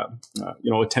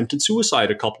 attempted suicide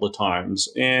a couple of times,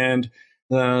 and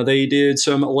they did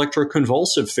some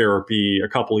electroconvulsive therapy a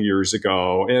couple of years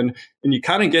ago, and you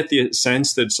kind of get the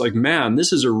sense that it's like, man,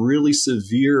 this is a really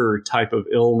severe type of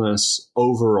illness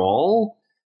overall,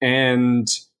 and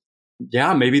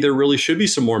yeah, maybe there really should be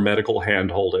some more medical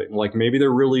handholding. Like maybe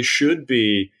there really should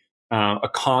be a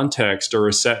context or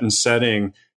a set and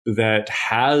setting that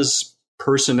has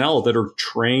personnel that are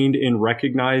trained in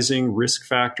recognizing risk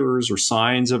factors or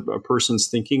signs of a person's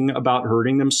thinking about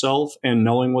hurting themselves and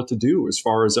knowing what to do as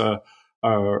far as a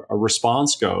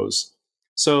response goes.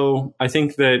 So I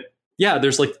think that, yeah,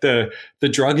 there's like the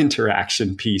drug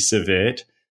interaction piece of it,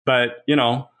 but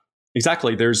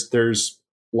exactly. There's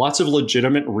lots of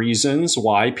legitimate reasons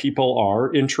why people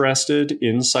are interested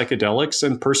in psychedelics.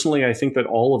 And personally, I think that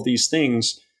all of these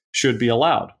things should be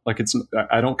allowed. Like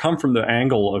I don't come from the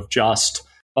angle of just,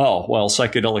 oh, well,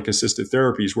 psychedelic assisted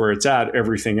therapy is where it's at.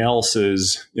 Everything else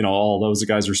is, all those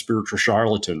guys are spiritual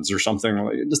charlatans or something.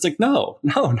 It's like, no,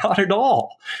 not at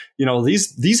all.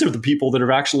 These are the people that have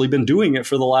actually been doing it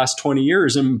for the last 20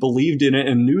 years and believed in it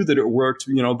and knew that it worked,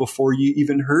 before you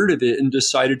even heard of it and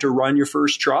decided to run your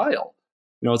first trial.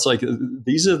 It's like,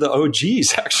 these are the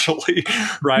OGs actually,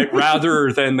 right?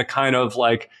 Rather than the kind of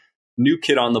like new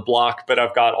kid on the block, but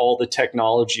I've got all the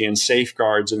technology and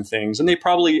safeguards and things. And they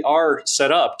probably are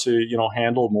set up to,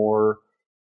 handle more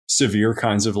severe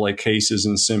kinds of like cases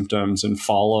and symptoms and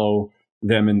follow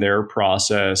them in their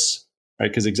process, right?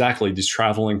 Because exactly these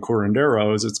traveling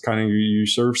curanderos, it's kind of, you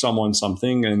serve someone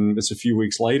something and it's a few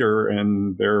weeks later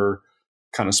and they're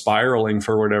kind of spiraling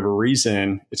for whatever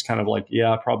reason. It's kind of like,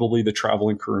 yeah, probably the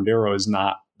traveling curandero is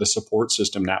not the support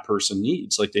system that person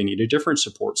needs. Like they need a different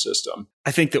support system.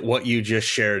 I think that what you just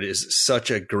shared is such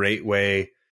a great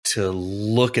way to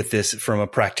look at this from a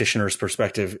practitioner's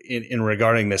perspective in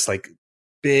regarding this like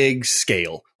big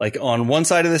scale. Like on one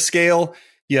side of the scale,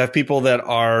 you have people that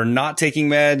are not taking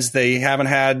meds. They haven't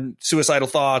had suicidal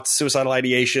thoughts, suicidal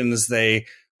ideations. They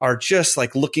are just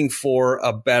like looking for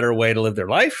a better way to live their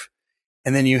life.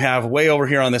 And then you have way over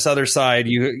here on this other side,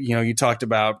 you talked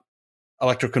about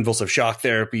electroconvulsive shock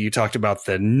therapy. You talked about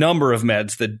the number of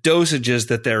meds, the dosages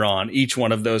that they're on, each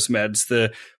one of those meds,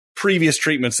 the previous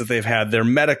treatments that they've had, their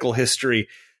medical history.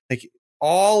 Like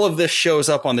all of this shows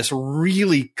up on this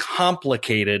really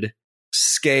complicated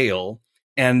scale.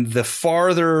 And the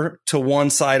farther to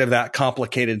one side of that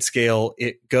complicated scale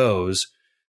it goes,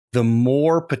 the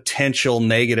more potential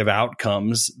negative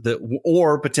outcomes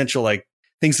or potential like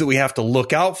things that we have to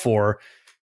look out for.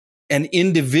 An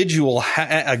individual,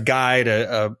 a guide,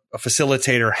 a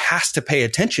facilitator has to pay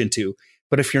attention to.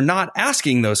 But if you're not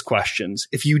asking those questions,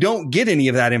 if you don't get any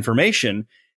of that information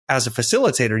as a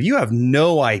facilitator, you have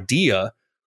no idea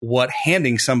what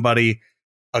handing somebody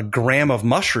a gram of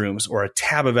mushrooms or a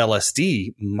tab of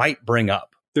LSD might bring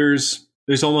up. There's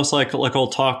almost like I'll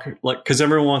talk like, because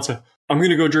everyone wants I'm going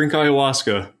to go drink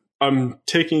ayahuasca. I'm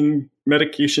taking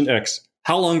medication X.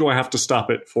 How long do I have to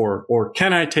stop it for? Or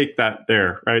can I take that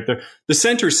there, right? The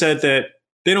center said that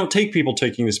they don't take people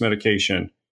taking this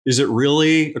medication. Is it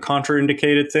really a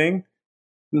contraindicated thing?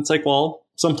 And it's like, well,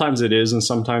 sometimes it is and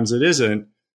sometimes it isn't.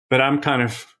 But I'm kind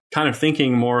of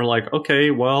thinking more like, okay,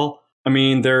 well, I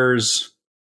mean, there's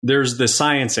the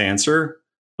science answer.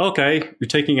 Okay, you're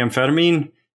taking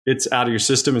amphetamine. It's out of your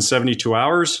system in 72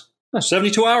 hours.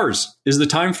 72 hours is the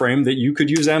time frame that you could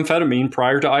use amphetamine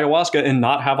prior to ayahuasca and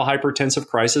not have a hypertensive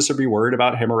crisis or be worried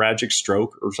about hemorrhagic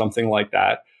stroke or something like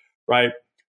that, right?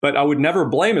 But I would never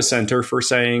blame a center for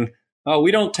saying, oh,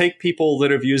 we don't take people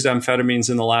that have used amphetamines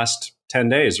in the last 10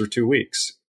 days or 2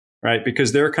 weeks, right?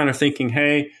 Because they're kind of thinking,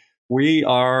 hey, we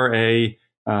are a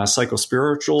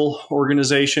psychospiritual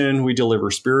organization. We deliver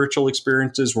spiritual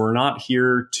experiences. We're not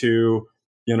here to,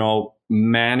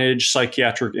 manage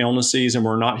psychiatric illnesses, and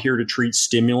we're not here to treat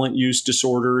stimulant use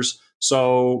disorders.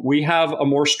 So we have a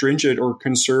more stringent or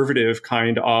conservative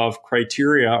kind of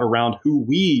criteria around who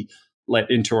we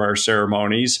let into our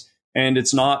ceremonies. And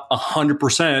it's not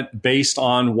 100% based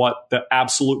on what the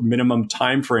absolute minimum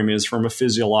time frame is from a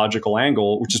physiological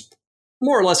angle, which is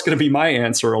more or less going to be my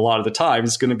answer a lot of the time.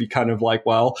 It's going to be kind of like,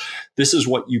 well, this is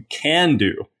what you can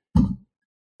do.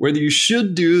 Whether you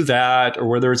should do that or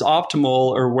whether it's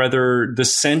optimal or whether the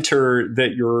center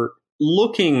that you're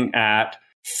looking at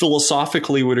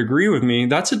philosophically would agree with me,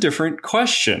 that's a different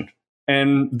question.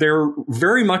 And they're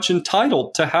very much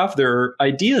entitled to have their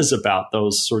ideas about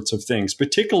those sorts of things,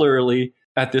 particularly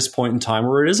at this point in time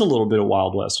where it is a little bit of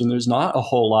Wild West and there's not a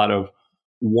whole lot of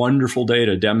wonderful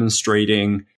data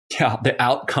demonstrating the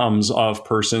outcomes of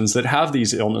persons that have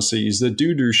these illnesses, that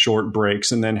do short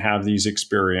breaks and then have these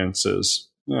experiences.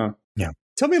 Yeah.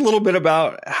 Tell me a little bit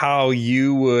about how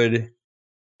you would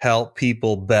help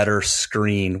people better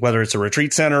screen, whether it's a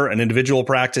retreat center, an individual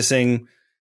practicing.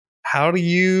 How do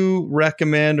you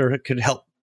recommend or could help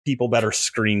people better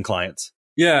screen clients?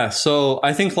 Yeah. So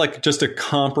I think like just a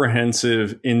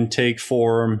comprehensive intake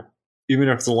form, even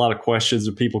if it's a lot of questions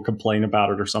or people complain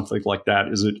about it or something like that,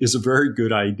 is a very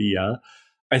good idea.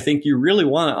 I think you really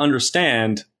want to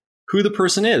understand who the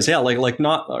person is. Yeah. Like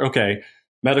not, okay,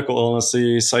 medical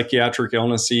illnesses, psychiatric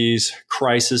illnesses,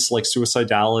 crisis like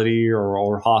suicidality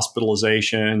or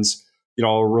hospitalizations,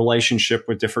 a relationship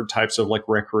with different types of like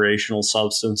recreational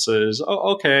substances.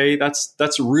 Oh, okay,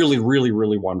 that's really, really,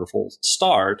 really wonderful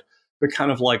start. But kind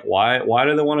of like, why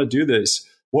do they want to do this?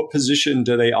 What position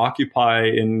do they occupy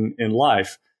in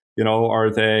life? Are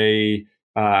they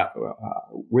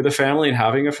with a family and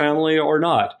having a family or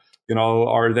not?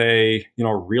 Are they,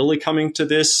 really coming to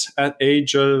this at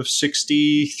age of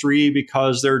 63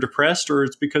 because they're depressed, or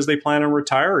it's because they plan on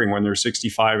retiring when they're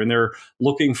 65 and they're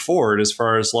looking forward as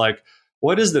far as like,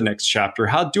 what is the next chapter?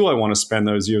 How do I want to spend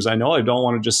those years? I know I don't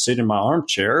want to just sit in my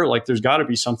armchair. Like there's got to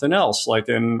be something else. Like,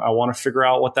 and I want to figure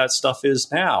out what that stuff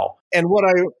is now. And what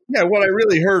I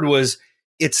really heard was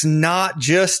it's not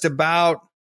just about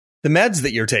the meds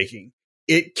that you're taking.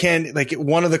 It can, like,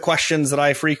 one of the questions that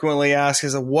I frequently ask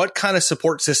is, what kind of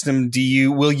support system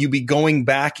will you be going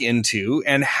back into,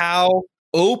 and how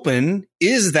open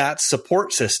is that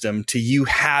support system to you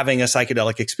having a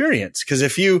psychedelic experience? Because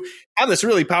if you have this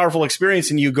really powerful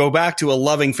experience and you go back to a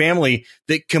loving family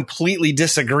that completely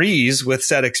disagrees with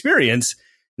said experience,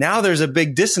 now there's a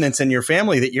big dissonance in your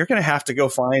family that you're going to have to go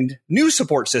find new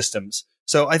support systems.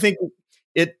 So I think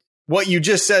what you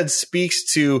just said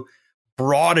speaks to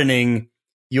broadening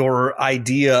your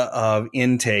idea of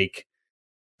intake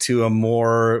to a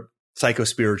more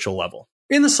psychospiritual level.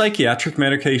 In the psychiatric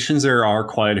medications, there are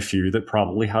quite a few that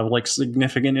probably have like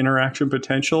significant interaction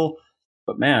potential.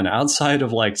 But man, outside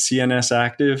of like CNS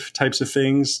active types of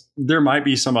things, there might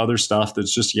be some other stuff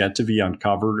that's just yet to be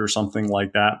uncovered or something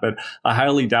like that. But I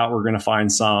highly doubt we're going to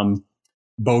find some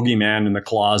bogeyman in the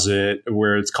closet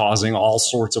where it's causing all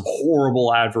sorts of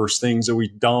horrible adverse things that we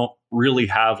don't really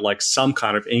have like some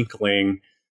kind of inkling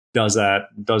does that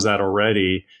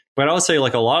already. But I would say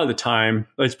like a lot of the time,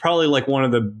 it's probably like one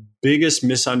of the biggest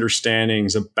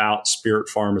misunderstandings about spirit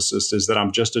pharmacists is that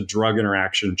I'm just a drug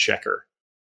interaction checker.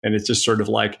 And it's just sort of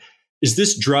like, is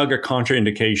this drug a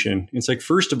contraindication? It's like,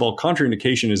 first of all,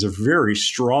 contraindication is a very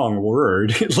strong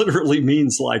word. It literally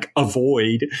means like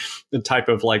avoid the type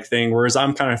of like thing. Whereas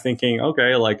I'm kind of thinking,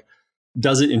 okay, like,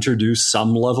 does it introduce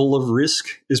some level of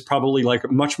risk is probably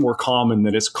like much more common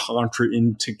than it's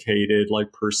contraindicated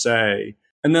like per se.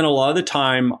 And then a lot of the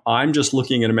time I'm just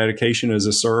looking at a medication as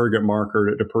a surrogate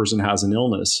marker that a person has an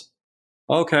illness.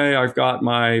 Okay, I've got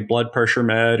my blood pressure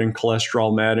med and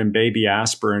cholesterol med and baby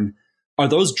aspirin. Are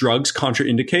those drugs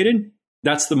contraindicated?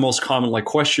 That's the most common like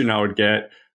question I would get.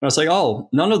 And I was like, oh,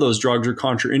 none of those drugs are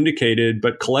contraindicated,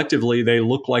 but collectively they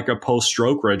look like a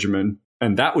post-stroke regimen.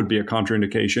 And that would be a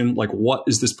contraindication. Like, what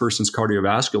is this person's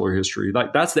cardiovascular history?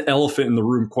 Like, that's the elephant in the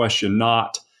room question,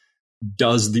 not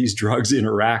does these drugs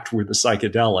interact with the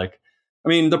psychedelic? I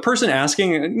mean, the person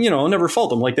asking, never fault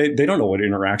them. Like, they don't know what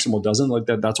interacts and what doesn't. Like,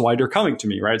 that's why they're coming to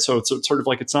me, right? So it's sort of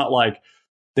like, it's not like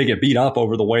they get beat up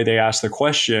over the way they ask the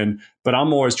question, but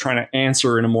I'm always trying to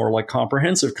answer in a more like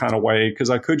comprehensive kind of way,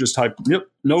 because I could just type, yep,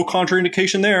 no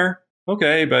contraindication there.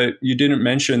 Okay, but you didn't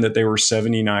mention that they were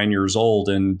 79 years old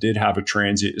and did have a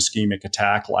transient ischemic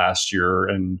attack last year.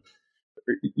 And,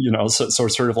 so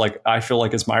sort of like, I feel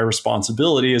like it's my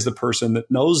responsibility as the person that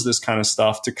knows this kind of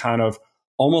stuff to kind of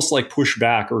almost like push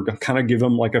back or kind of give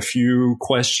them like a few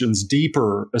questions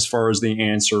deeper as far as the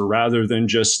answer, rather than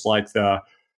just like the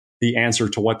answer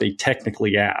to what they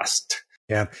technically asked.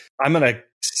 Yeah. I'm going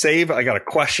to I got a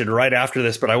question right after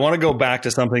this, but I want to go back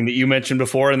to something that you mentioned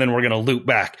before, and then we're going to loop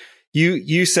back.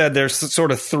 You said there's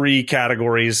sort of three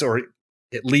categories, or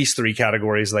at least three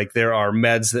categories. Like, there are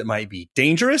meds that might be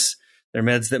dangerous. There are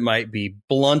meds that might be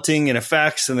blunting in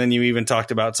effects. And then you even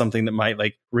talked about something that might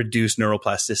like reduce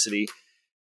neuroplasticity.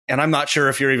 And I'm not sure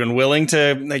if you're even willing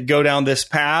to like, go down this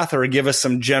path or give us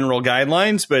some general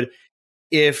guidelines, but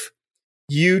if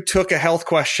you took a health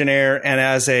questionnaire and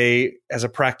as a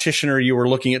practitioner, you were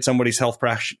looking at somebody's health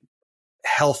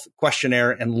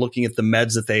questionnaire and looking at the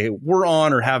meds that they were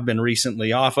on or have been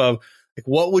recently off of, like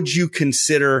what would you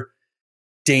consider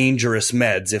dangerous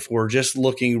meds if we're just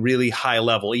looking really high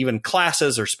level, even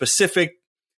classes or specific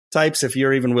types, if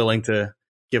you're even willing to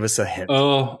give us a hint?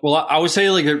 Well, I would say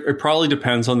like it probably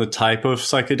depends on the type of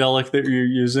psychedelic that you're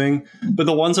using, but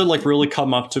the ones that like really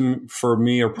come up for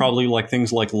me are probably like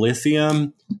things like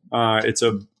lithium. It's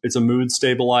a mood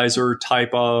stabilizer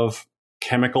type of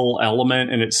chemical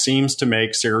element, and it seems to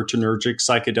make serotonergic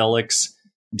psychedelics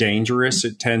dangerous.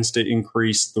 It tends to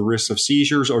increase the risk of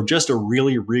seizures or just a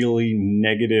really, really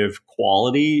negative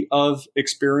quality of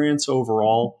experience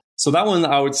overall. So that one,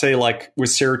 I would say, like with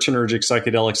serotonergic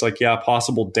psychedelics, like, yeah,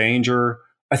 possible danger.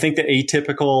 I think the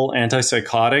atypical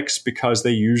antipsychotics, because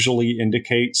they usually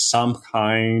indicate some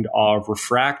kind of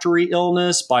refractory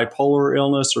illness, bipolar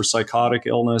illness, or psychotic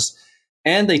illness,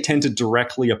 and they tend to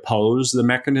directly oppose the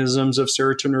mechanisms of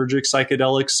serotonergic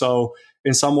psychedelics. So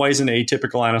in some ways, an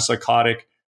atypical antipsychotic,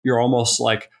 you're almost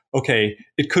like, okay,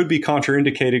 it could be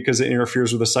contraindicated because it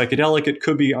interferes with a psychedelic. It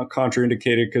could be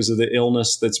contraindicated because of the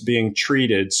illness that's being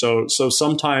treated. So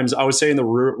sometimes I would say in the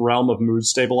realm of mood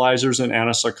stabilizers and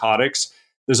antipsychotics,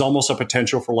 there's almost a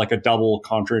potential for like a double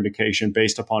contraindication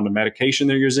based upon the medication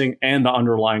they're using and the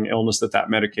underlying illness that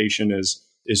medication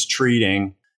is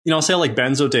treating. You know, I'll say like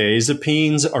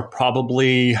benzodiazepines are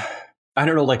probably, I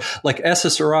don't know, like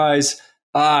SSRIs.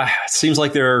 It seems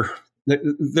like they're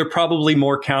probably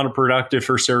more counterproductive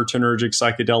for serotonergic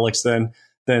psychedelics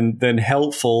than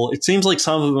helpful. It seems like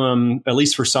some of them, at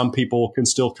least for some people, can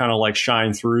still kind of like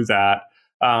shine through that.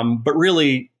 But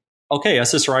really, okay,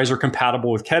 SSRIs are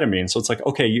compatible with ketamine. So it's like,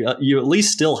 okay, you at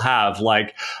least still have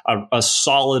like a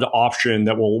solid option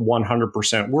that will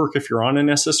 100% work if you're on an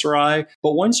SSRI.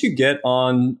 But once you get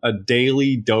on a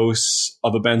daily dose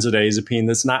of a benzodiazepine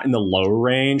that's not in the low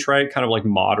range, right? Kind of like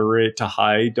moderate to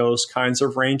high dose kinds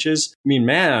of ranges. I mean,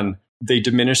 man, they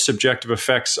diminish subjective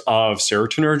effects of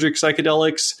serotonergic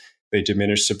psychedelics. They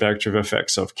diminish subjective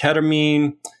effects of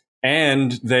ketamine.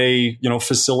 And they,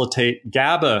 facilitate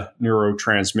GABA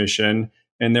neurotransmission.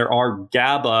 And there are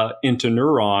GABA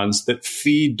interneurons that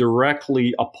feed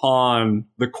directly upon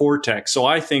the cortex. So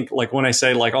I think like when I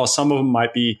say like, oh, some of them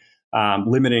might be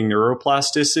limiting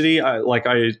neuroplasticity,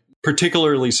 I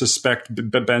particularly suspect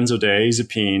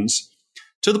benzodiazepines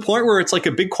to the point where it's like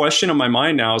a big question in my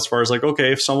mind now as far as like,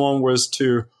 okay, if someone was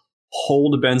to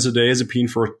hold a benzodiazepine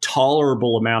for a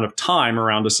tolerable amount of time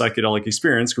around a psychedelic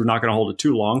experience, we're not going to hold it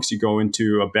too long because you go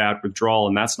into a bad withdrawal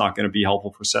and that's not going to be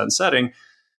helpful for set and setting.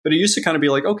 But it used to kind of be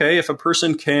like, okay, if a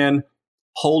person can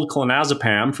hold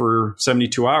clonazepam for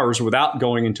 72 hours without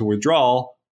going into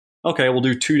withdrawal, okay, we'll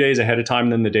do 2 days ahead of time,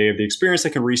 then the day of the experience, they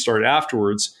can restart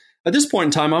afterwards. At this point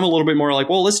in time, I'm a little bit more like,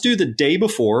 well, let's do the day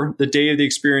before, the day of the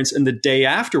experience, and the day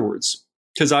afterwards.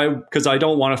 Because I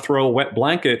don't want to throw a wet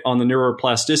blanket on the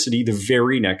neuroplasticity the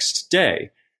very next day,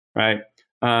 right?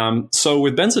 So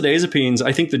with benzodiazepines,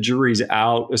 I think the jury's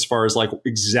out as far as like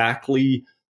exactly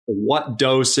what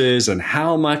doses and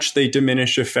how much they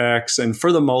diminish effects. And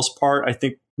for the most part, I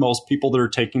think most people that are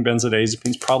taking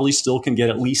benzodiazepines probably still can get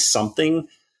at least something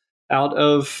out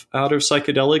of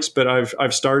psychedelics. But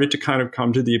I've started to kind of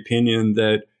come to the opinion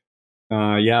that,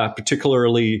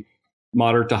 particularly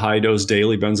moderate to high dose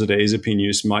daily benzodiazepine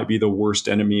use might be the worst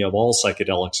enemy of all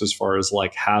psychedelics as far as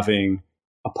like having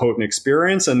a potent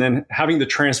experience and then having the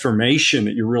transformation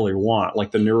that you really want.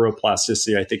 Like the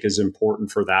neuroplasticity, I think, is important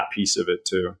for that piece of it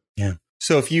too. Yeah.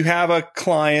 So if you have a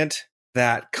client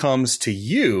that comes to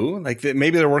you, like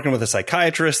maybe they're working with a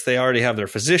psychiatrist, they already have their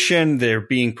physician, they're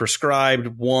being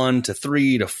prescribed 1 to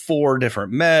 3 to 4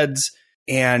 different meds.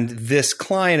 And this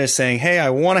client is saying, hey, I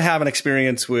want to have an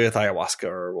experience with ayahuasca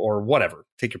or whatever.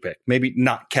 Take your pick. Maybe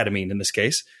not ketamine in this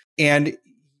case. And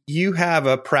you have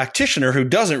a practitioner who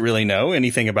doesn't really know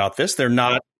anything about this. They're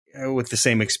not with the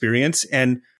same experience.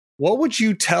 And what would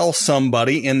you tell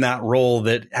somebody in that role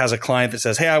that has a client that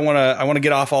says, hey, I want to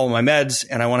get off all of my meds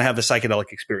and I want to have the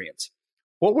psychedelic experience?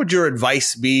 What would your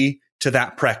advice be to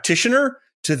that practitioner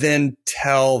to then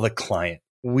tell the client?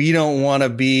 We don't want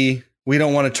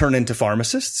to turn into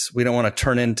pharmacists. We don't want to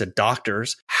turn into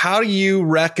doctors. How do you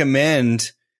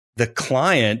recommend the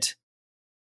client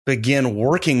begin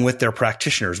working with their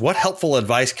practitioners? What helpful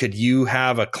advice could you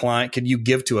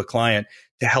give to a client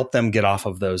to help them get off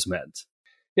of those meds?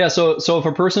 Yeah. So if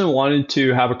a person wanted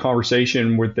to have a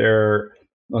conversation with their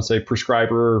let's say,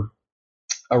 prescriber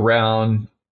around,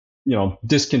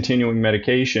 discontinuing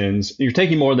medications, you're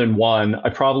taking more than one, I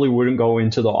probably wouldn't go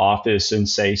into the office and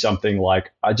say something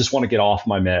like, I just want to get off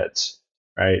my meds,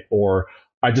 right? Or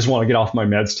I just want to get off my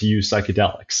meds to use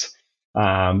psychedelics.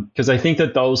 Because I think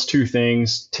that those two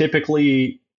things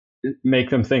typically make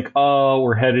them think, oh,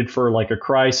 we're headed for like a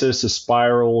crisis, a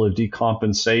spiral of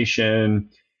decompensation.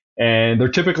 And they're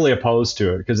typically opposed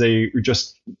to it because they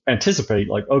just anticipate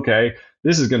like, okay,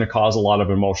 this is going to cause a lot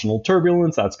of emotional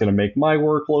turbulence. That's going to make my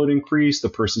workload increase. The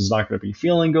person's not going to be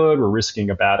feeling good. We're risking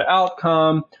a bad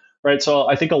outcome, right? So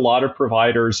I think a lot of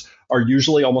providers are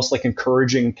usually almost like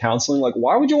encouraging counseling. Like,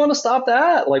 why would you want to stop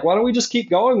that? Like, why don't we just keep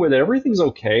going with it? Everything's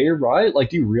okay, right? Like,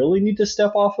 do you really need to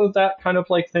step off of that kind of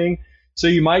like thing? So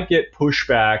you might get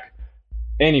pushback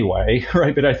anyway,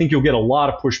 right? But I think you'll get a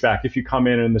lot of pushback if you come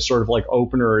in and the sort of like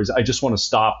opener is, I just want to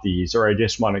stop these, or I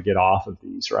just want to get off of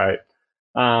these, right?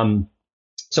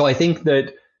 So I think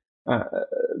that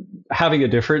having a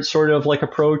different sort of like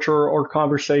approach or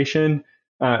conversation,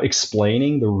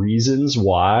 explaining the reasons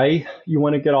why you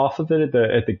want to get off of it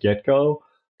at the get-go,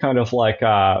 kind of like,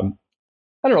 I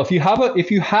don't know, if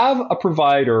you have a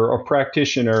provider or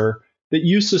practitioner that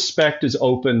you suspect is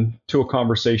open to a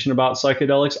conversation about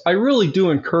psychedelics, I really do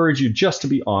encourage you just to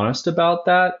be honest about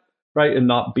that, right? And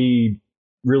not be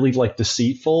really like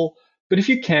deceitful. But if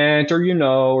you can't, or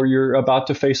or you're about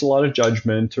to face a lot of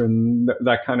judgment and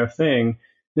that kind of thing,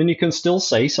 then you can still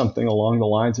say something along the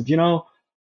lines of,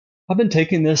 I've been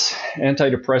taking this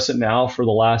antidepressant now for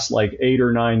the last like 8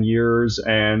 or 9 years.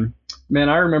 And man,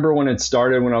 I remember when it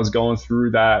started, when I was going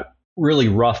through that really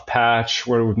rough patch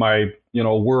where with my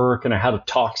work, and I had a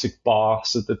toxic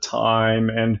boss at the time,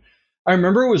 and I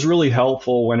remember it was really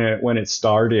helpful when it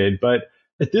started, but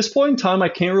at this point in time I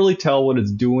can't really tell what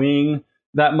it's doing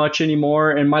that much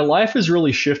anymore, and my life has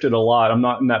really shifted a lot. I'm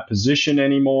not in that position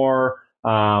anymore.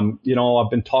 I've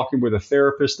been talking with a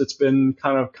therapist that's been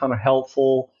kind of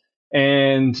helpful,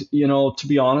 and to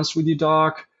be honest with you,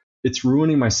 Doc, it's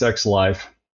ruining my sex life.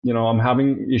 I'm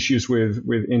having issues with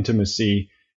intimacy.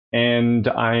 And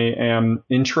I am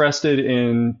interested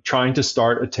in trying to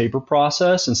start a taper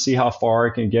process and see how far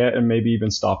I can get, and maybe even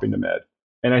stopping the med.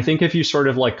 And I think if you sort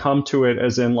of like come to it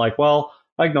as in like, well,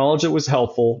 I acknowledge it was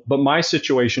helpful, but my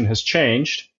situation has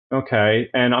changed. Okay.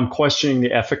 And I'm questioning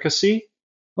the efficacy.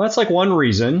 Well, that's like one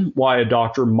reason why a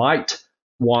doctor might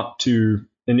want to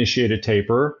initiate a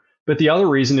taper. But the other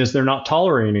reason is they're not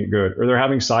tolerating it good, or they're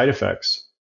having side effects.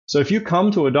 So if you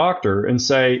come to a doctor and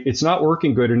say, it's not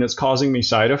working good and it's causing me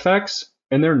side effects,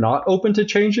 and they're not open to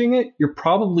changing it, you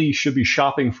probably should be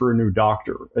shopping for a new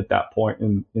doctor at that point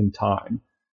in time,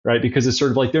 right? Because it's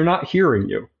sort of like they're not hearing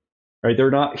you, right?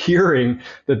 They're not hearing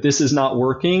that this is not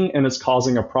working and it's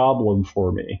causing a problem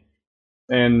for me.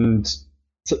 And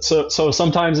so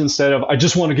sometimes instead of, I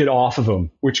just want to get off of them,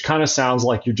 which kind of sounds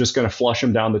like you're just going to flush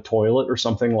them down the toilet or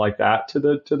something like that to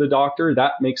the doctor,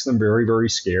 that makes them very, very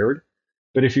scared.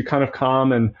 But if you kind of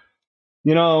come and,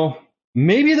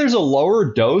 maybe there's a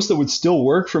lower dose that would still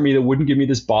work for me that wouldn't give me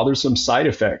this bothersome side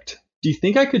effect. Do you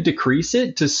think I could decrease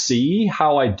it to see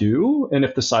how I do? And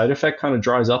if the side effect kind of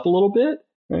dries up a little bit,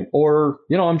 right? Or,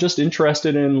 I'm just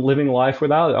interested in living life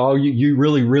without it. Oh, you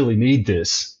really, really need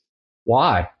this.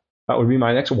 Why? That would be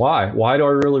my next why. Why do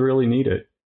I really, really need it?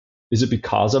 Is it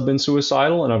because I've been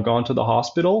suicidal and I've gone to the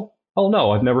hospital? Oh,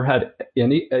 no, I've never had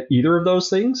either of those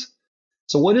things.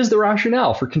 So what is the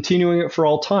rationale for continuing it for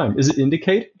all time? Is it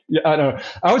indicated? Yeah, I don't know.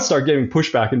 I would start getting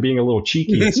pushback and being a little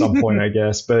cheeky at some point, I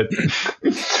guess. But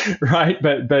right.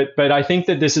 But I think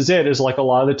that this is it. Is like a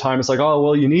lot of the time it's like, oh,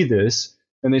 well, you need this.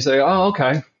 And they say, oh,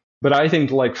 okay. But I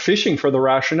think like fishing for the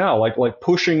rationale, like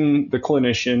pushing the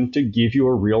clinician to give you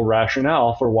a real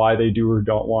rationale for why they do or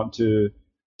don't want to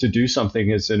do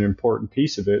something is an important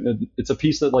piece of it. And it's a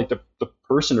piece that like the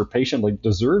person or patient like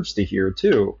deserves to hear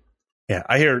too. Yeah,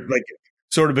 I hear like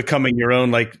sort of becoming your own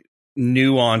like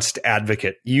nuanced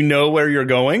advocate. You know where you're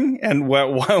going, and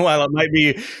while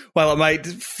it might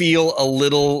feel a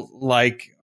little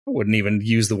like, I wouldn't even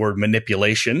use the word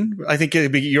manipulation. I think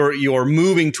it'd be you're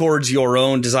moving towards your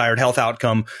own desired health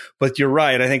outcome. But you're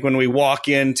right. I think when we walk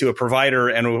into a provider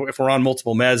and if we're on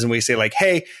multiple meds and we say like,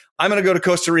 hey, I'm going to go to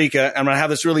Costa Rica, I'm going to have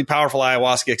this really powerful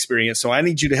ayahuasca experience, so I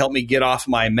need you to help me get off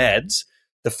my meds.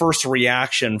 The first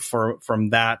reaction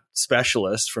from that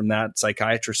specialist, from that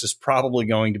psychiatrist, is probably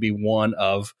going to be one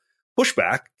of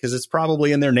pushback, because it's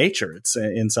probably in their nature. It's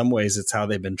in some ways, it's how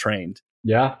they've been trained.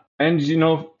 Yeah. And,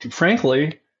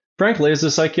 frankly, as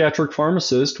a psychiatric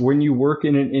pharmacist, when you work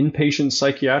in an inpatient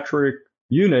psychiatric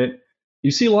unit, you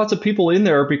see lots of people in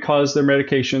there because their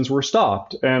medications were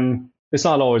stopped. And it's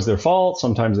not always their fault.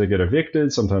 Sometimes they get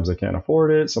evicted. Sometimes they can't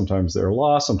afford it. Sometimes they're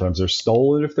lost. Sometimes they're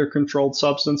stolen if they're controlled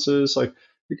substances. Like,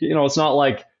 it's not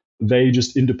like they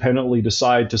just independently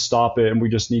decide to stop it and we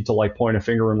just need to like point a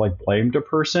finger and like blame the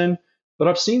person. But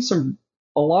I've seen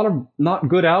a lot of not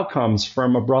good outcomes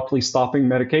from abruptly stopping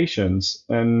medications.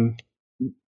 And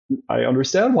I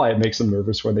understand why it makes them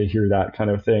nervous when they hear that kind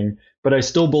of thing. But I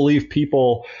still believe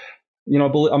people,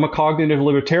 I'm a cognitive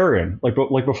libertarian. Like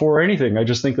before anything, I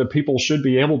just think that people should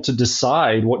be able to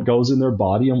decide what goes in their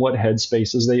body and what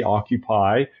headspaces they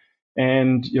occupy.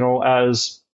 And,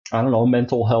 as, I don't know,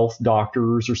 mental health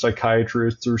doctors or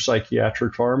psychiatrists or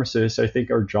psychiatric pharmacists, I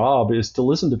think our job is to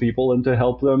listen to people and to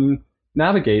help them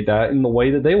navigate that in the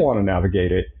way that they want to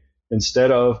navigate it,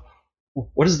 instead of,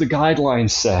 what does the guideline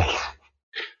say?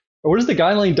 Or what does the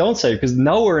guideline don't say? Because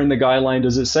nowhere in the guideline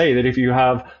does it say that if you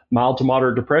have mild to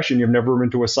moderate depression, you've never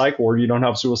been to a psych ward, you don't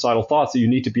have suicidal thoughts, that you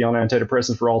need to be on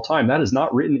antidepressants for all time. That is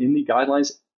not written in the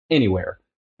guidelines anywhere.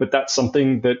 But that's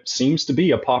something that seems to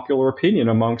be a popular opinion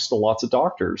amongst lots of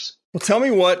doctors. Well, tell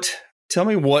me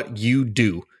what you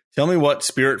do. Tell me what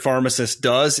Spirit Pharmacist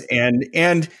does,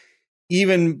 and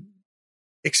even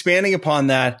expanding upon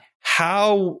that,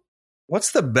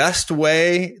 what's the best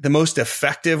way, the most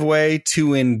effective way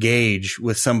to engage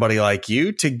with somebody like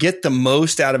you to get the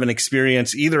most out of an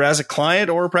experience, either as a client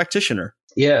or a practitioner?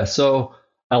 Yeah, so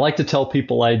I like to tell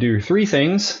people I do 3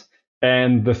 things,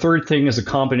 and the third thing is a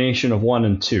combination of 1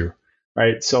 and 2,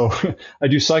 right? So I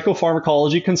do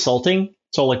psychopharmacology consulting,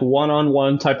 so like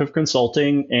one-on-one type of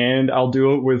consulting, and I'll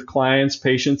do it with clients,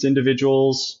 patients,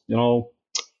 individuals,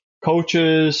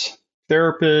 coaches,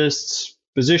 therapists,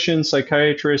 physicians,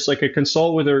 psychiatrists. Like I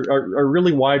consult with a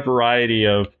really wide variety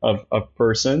of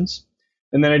persons.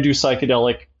 And then I do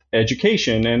psychedelic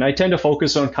education. And I tend to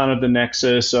focus on kind of the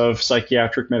nexus of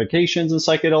psychiatric medications and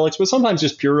psychedelics, but sometimes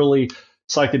just purely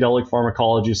psychedelic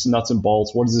pharmacology, so nuts and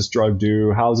bolts. What does this drug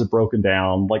do? How is it broken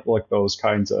down? Like those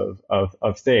kinds of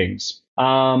things.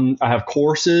 I have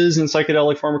courses in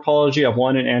psychedelic pharmacology. I have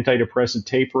one in antidepressant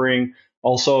tapering.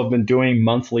 Also, I've been doing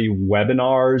monthly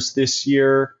webinars this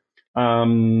year.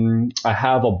 I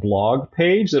have a blog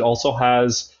page that also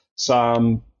has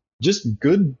some just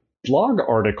good blog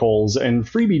articles and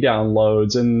freebie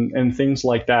downloads and things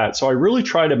like that. So I really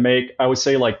try to make, I would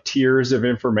say, like tiers of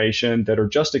information that are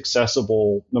just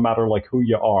accessible no matter like who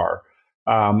you are.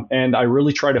 And I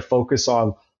really try to focus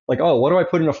on like, what do I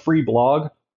put in a free blog?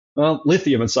 Well,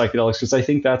 lithium and psychedelics, because I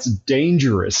think that's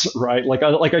dangerous, right? Like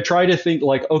I try to think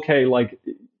like, okay, like,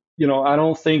 I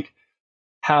don't think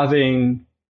having,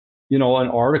 an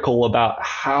article about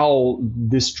how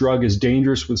this drug is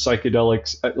dangerous with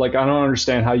psychedelics, like I don't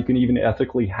understand how you can even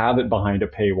ethically have it behind a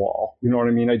paywall. You know what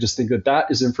I mean? I just think that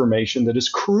is information that is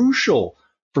crucial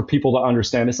for people to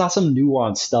understand. It's not some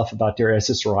nuanced stuff about their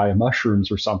SSRI and mushrooms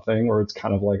or something, where it's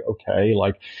kind of like, okay,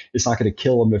 like it's not going to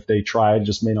kill them if they try, it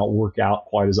just may not work out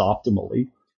quite as optimally,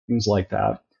 things like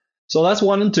that. So that's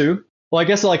 1 and 2. Well, I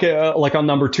guess like on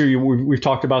number 2, we've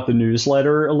talked about the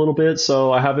newsletter a little bit.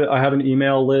 So I have an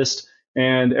email list,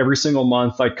 and every single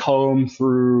month I comb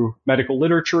through medical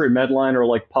literature in Medline or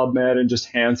like PubMed and just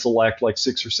hand select like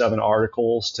 6 or 7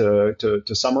 articles to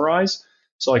summarize.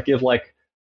 So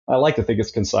I like to think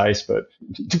it's concise, but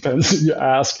it depends if you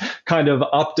ask, kind of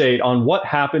update on what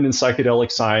happened in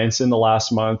psychedelic science in the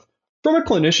last month from a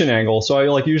clinician angle. So I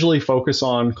like usually focus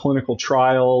on clinical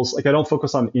trials. Like I don't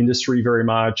focus on industry very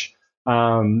much.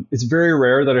 It's very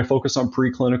rare that I focus on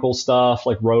preclinical stuff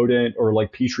like rodent or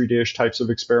like petri dish types of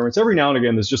experiments. Every now and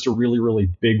again, there's just a really, really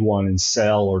big one in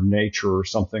Cell or Nature or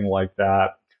something like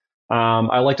that.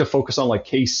 I like to focus on like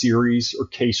case series or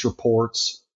case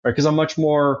reports, right? Because I'm much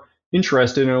more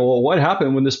interested in, what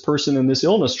happened when this person in this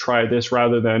illness tried this,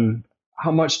 rather than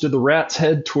how much did the rat's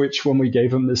head twitch when we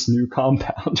gave him this new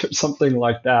compound or something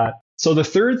like that. So the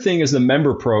third thing is the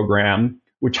member program,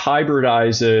 which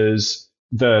hybridizes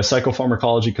the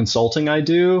psychopharmacology consulting I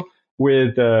do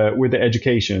with the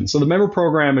education. So the member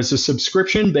program is a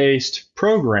subscription-based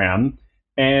program,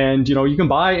 and you can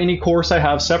buy any course I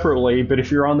have separately, but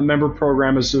if you're on the member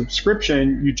program as a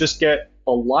subscription, you just get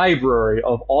a library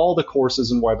of all the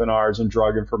courses and webinars and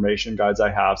drug information guides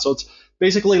I have. So it's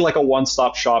basically like a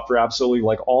one-stop shop for absolutely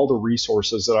like all the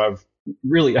resources that I've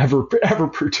really ever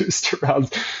produced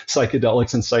around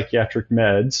psychedelics and psychiatric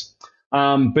meds.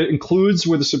 But includes,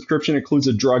 with a subscription, includes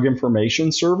a drug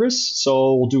information service.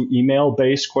 So we'll do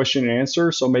email-based question and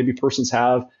answer. So maybe persons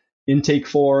have intake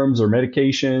forms or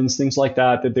medications, things like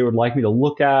that they would like me to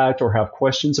look at or have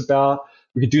questions about.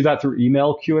 We could do that through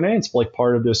email Q&A. It's like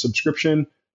part of the subscription.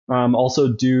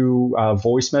 Also do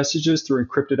voice messages through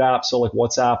encrypted apps, so like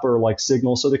WhatsApp or like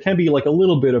Signal. So there can be like a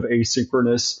little bit of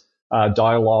asynchronous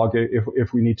dialogue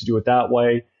if we need to do it that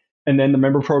way. And then the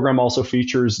member program also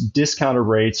features discounted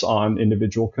rates on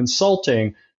individual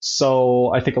consulting.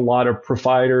 So I think a lot of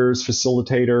providers,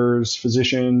 facilitators,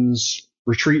 physicians,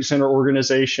 retreat center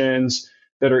organizations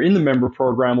that are in the member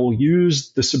program will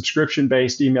use the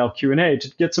subscription-based email Q&A to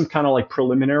get some kind of like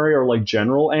preliminary or like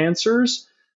general answers.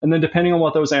 And then depending on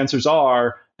what those answers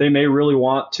are, they may really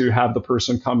want to have the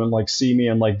person come and like see me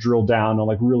and like drill down and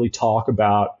like really talk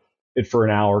about it for an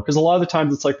hour. Because a lot of the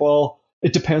times it's like, well,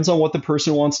 it depends on what the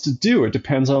person wants to do. It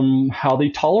depends on how they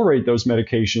tolerate those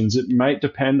medications. It might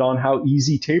depend on how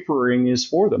easy tapering is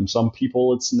for them. Some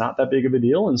people, it's not that big of a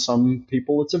deal, and some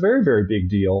people, it's a very, very big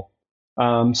deal.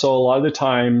 So a lot of the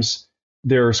times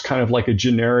there's kind of like a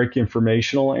generic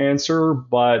informational answer,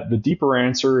 but the deeper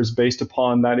answer is based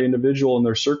upon that individual and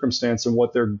their circumstance and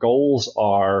what their goals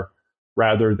are,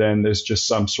 rather than there's just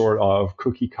some sort of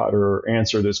cookie cutter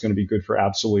answer that's going to be good for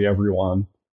absolutely everyone.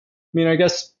 I mean, I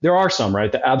guess there are some, right?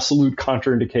 The absolute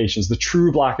contraindications, the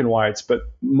true black and whites, but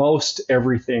most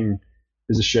everything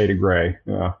is a shade of gray.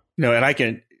 Yeah. No, and I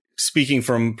can, speaking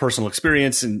from personal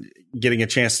experience and getting a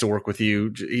chance to work with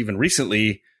you even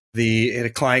recently, had a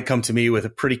client come to me with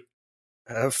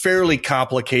a fairly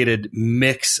complicated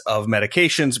mix of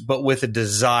medications, but with a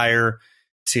desire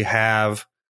to have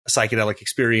a psychedelic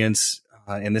experience,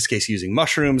 in this case using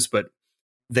mushrooms, but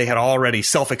they had already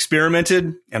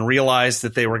self-experimented and realized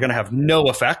that they were going to have no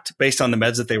effect based on the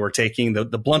meds that they were taking. The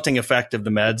blunting effect of the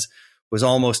meds was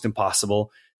almost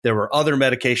impossible. There were other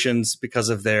medications because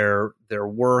of their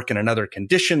work and another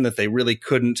condition that they really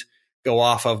couldn't go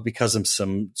off of because of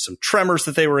some tremors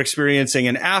that they were experiencing.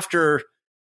 And after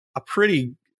a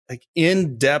pretty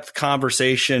in-depth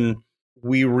conversation,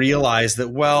 we realized that,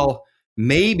 well,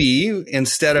 maybe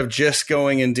instead of just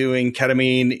going and doing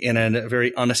ketamine in a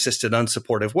very unassisted,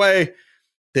 unsupportive way,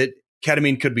 that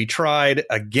ketamine could be tried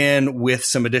again with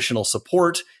some additional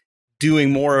support,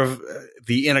 doing more of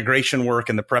the integration work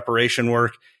and the preparation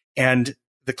work. And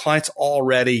the client's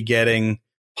already getting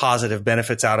positive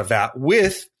benefits out of that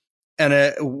with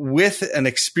an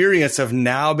experience of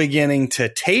now beginning to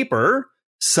taper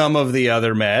some of the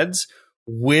other meds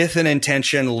with an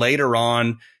intention later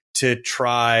on to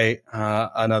try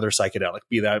another psychedelic,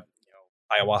 be that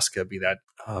ayahuasca, be that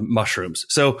mushrooms.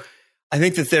 So I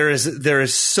think that there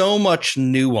is so much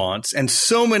nuance and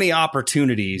so many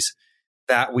opportunities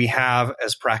that we have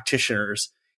as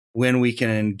practitioners when we can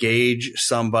engage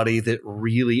somebody that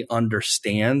really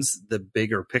understands the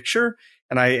bigger picture.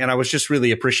 And I was just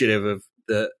really appreciative of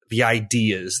the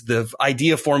ideas, the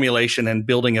idea formulation and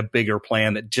building a bigger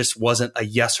plan that just wasn't a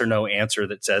yes or no answer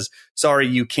that says, sorry,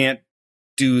 you can't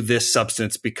do this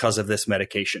substance because of this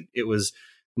medication. It was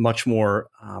much more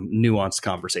nuanced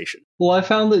conversation. Well, I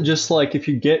found that just like if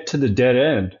you get to the dead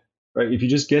end, right? If you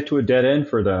just get to a dead end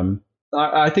for them,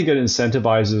 I think it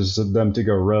incentivizes them to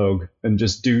go rogue and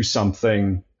just do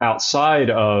something outside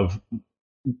of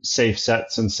safe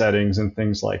sets and settings and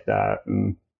things like that.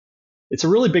 And it's a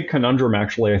really big conundrum,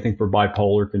 actually, I think, for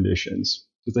bipolar conditions,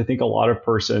 because I think a lot of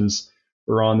persons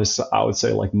are on this, I would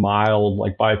say, like mild,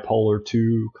 like bipolar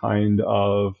 2 kind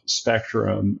of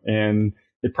spectrum, and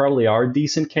they probably are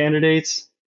decent candidates.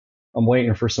 I'm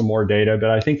waiting for some more data, but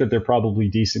I think that they're probably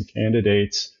decent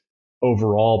candidates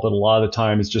overall. But a lot of the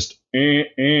time it's just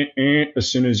as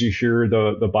soon as you hear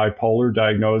the bipolar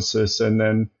diagnosis, and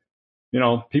then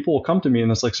people will come to me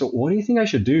and it's like, so what do you think I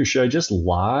should do? Should I just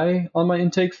lie on my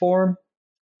intake form?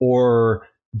 Or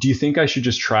do you think I should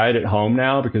just try it at home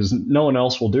now because no one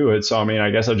else will do it? So, I mean,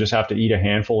 I guess I'll just have to eat a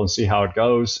handful and see how it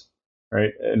goes.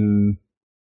 Right. And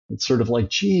it's sort of like,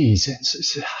 geez,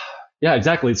 yeah,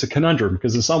 exactly. It's a conundrum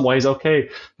because in some ways, okay,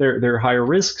 they're higher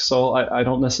risk. So I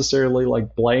don't necessarily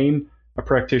like blame a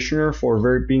practitioner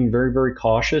for being very, very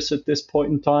cautious at this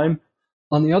point in time.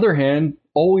 On the other hand,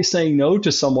 always saying no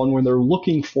to someone when they're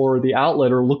looking for the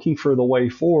outlet or looking for the way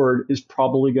forward is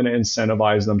probably going to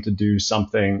incentivize them to do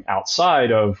something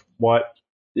outside of what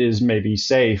is maybe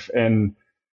safe. And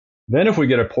then if we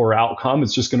get a poor outcome,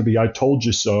 it's just going to be, I told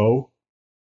you so.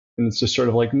 And it's just sort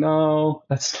of like, no,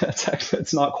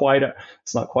 that's not quite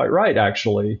right,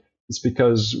 actually. It's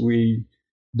because we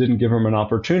didn't give them an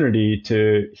opportunity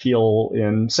to heal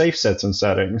in safe sets and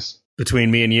settings.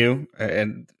 Between me and you,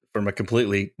 and from a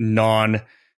completely non-data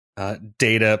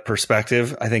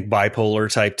perspective, I think bipolar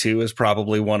type 2 is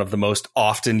probably one of the most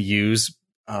often used,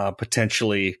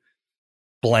 potentially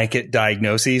blanket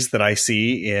diagnoses that I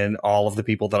see in all of the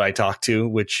people that I talk to,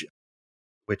 which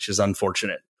is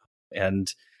unfortunate. And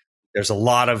there's a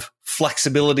lot of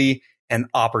flexibility and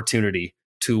opportunity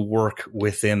to work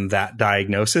within that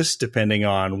diagnosis, depending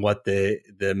on what the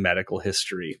medical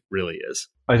history really is.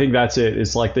 I think that's it.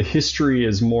 It's like the history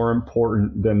is more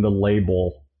important than the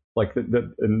label. Like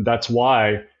and that's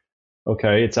why,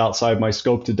 okay, it's outside my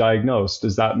scope to diagnose.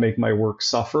 Does that make my work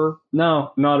suffer?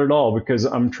 No, not at all, because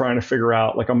I'm trying to figure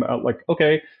out,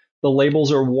 okay, the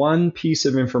labels are one piece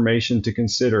of information to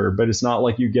consider, but it's not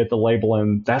like you get the label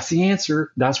and that's the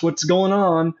answer. That's what's going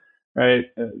on, right?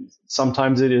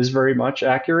 Sometimes it is very much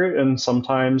accurate, and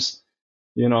sometimes,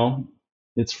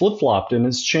 it's flip-flopped and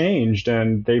it's changed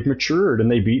and they've matured and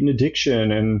they've beaten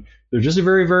addiction, and they're just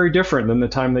very, very different than the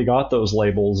time they got those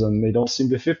labels, and they don't seem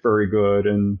to fit very good.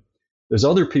 And there's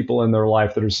other people in their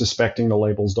life that are suspecting the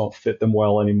labels don't fit them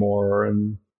well anymore.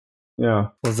 And yeah.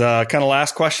 Was kind of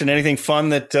last question. Anything fun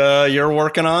that you're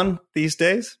working on these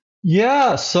days?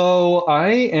 Yeah. So I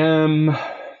am,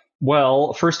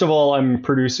 well, first of all, I'm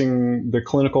producing the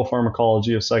clinical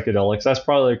pharmacology of psychedelics. That's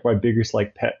probably like my biggest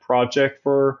pet project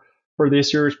for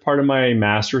this year. It's part of my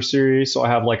master series. So I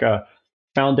have like a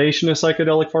foundation of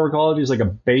psychedelic pharmacology, is like a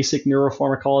basic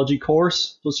neuropharmacology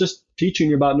course. So it's just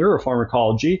teaching you about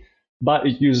neuropharmacology, but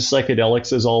it uses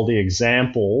psychedelics as all the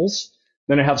examples.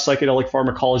 Then I have psychedelic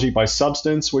pharmacology by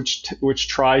substance, which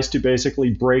tries to basically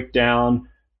break down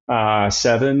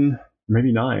 7,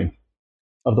 maybe 9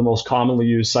 of the most commonly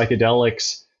used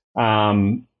psychedelics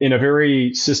in a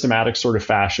very systematic sort of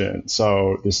fashion.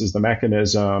 So this is the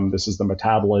mechanism, this is the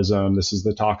metabolism, this is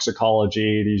the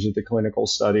toxicology, these are the clinical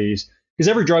studies. Because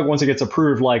every drug, once it gets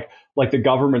approved, like the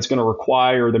government's going to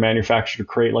require the manufacturer to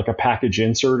create like a package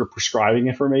insert or prescribing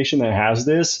information that has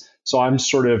this. So I'm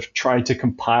sort of trying to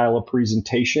compile a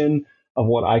presentation of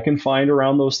what I can find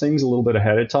around those things a little bit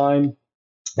ahead of time.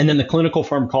 And then the clinical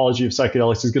pharmacology of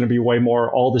psychedelics is going to be way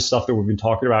more all the stuff that we've been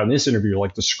talking about in this interview,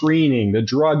 like the screening, the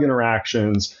drug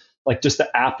interactions, like just the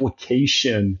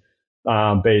application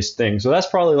based thing. So that's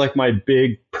probably like my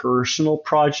big personal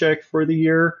project for the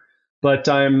year. But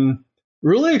I'm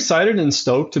really excited and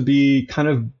stoked to be kind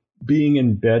of being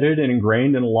embedded and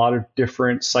ingrained in a lot of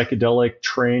different psychedelic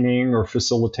training or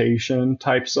facilitation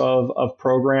types of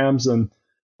programs. And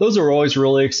those are always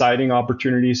really exciting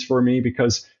opportunities for me,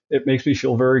 because it makes me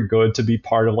feel very good to be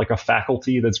part of like a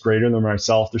faculty that's greater than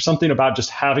myself. There's something about just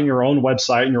having your own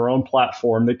website and your own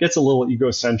platform that gets a little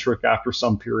egocentric after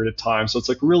some period of time. So it's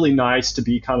like really nice to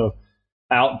be kind of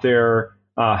out there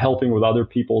helping with other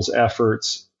people's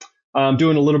efforts. I'm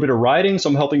doing a little bit of writing. So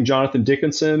I'm helping Jonathan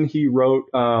Dickinson. He wrote,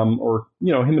 him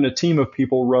and a team of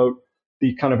people wrote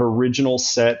the kind of original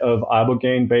set of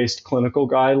ibogaine-based clinical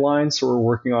guidelines. So we're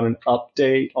working on an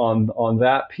update on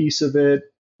that piece of it.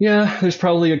 Yeah, there's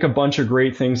probably like a bunch of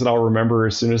great things that I'll remember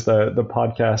as soon as the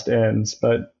podcast ends.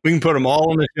 But we can put them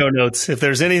all in the show notes. If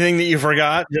there's anything that you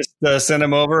forgot, just send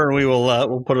them over, and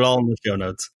we'll put it all in the show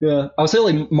notes. Yeah, I would say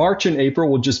like March and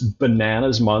April were just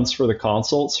bananas months for the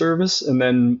consult service, and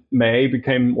then May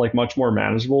became like much more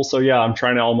manageable. So yeah, I'm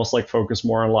trying to almost like focus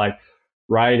more on like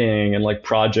writing and like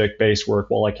project-based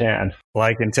work while I can. Well,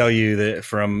 I can tell you that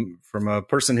from a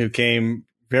person who came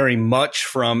very much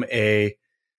from a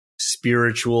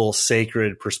spiritual,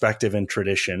 sacred perspective and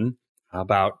tradition.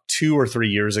 About 2 or 3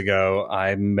 years ago,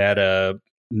 I met a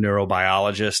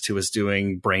neurobiologist who was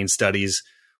doing brain studies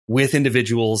with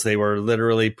individuals. They were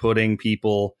literally putting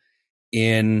people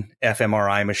in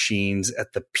fMRI machines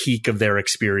at the peak of their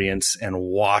experience and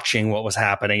watching what was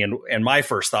happening. And my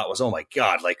first thought was, oh my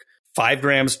God, like 5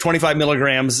 grams, 25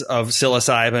 milligrams of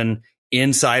psilocybin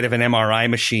inside of an MRI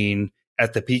machine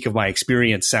at the peak of my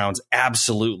experience sounds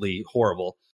absolutely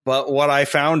horrible. But what I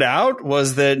found out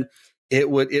was that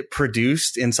it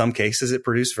produced, in some cases, it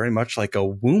produced very much like a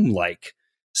womb-like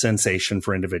sensation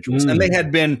for individuals. And they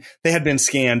had been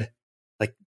scanned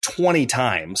like 20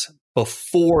 times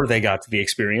before they got to the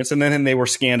experience. And then they were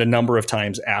scanned a number of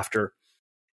times after.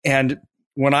 And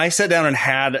when I sat down and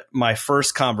had my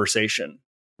first conversation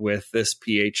with this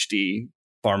PhD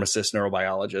pharmacist,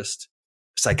 neurobiologist,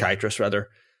 psychiatrist rather,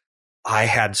 I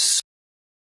had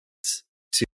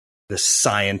the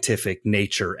scientific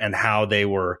nature and how they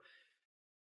were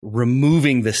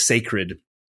removing the sacred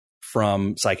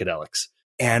from psychedelics.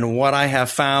 And what I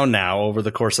have found now over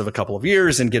the course of a couple of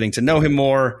years and getting to know him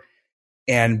more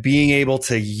and being able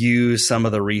to use some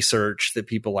of the research that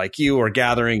people like you are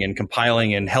gathering and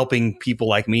compiling and helping people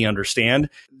like me understand,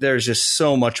 there's just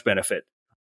so much benefit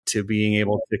to being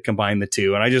able to combine the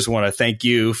two. And I just want to thank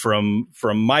you from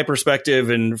my perspective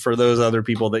and for those other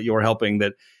people that you're helping,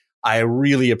 that I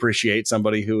really appreciate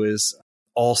somebody who is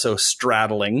also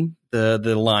straddling the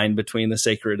line between the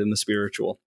sacred and the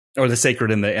spiritual, or the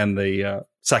sacred and the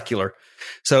secular.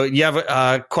 So you have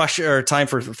a question or time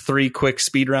for 3 quick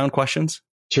speed round questions?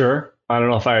 Sure. I don't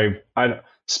know if I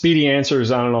speedy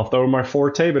answers. I don't know if those are my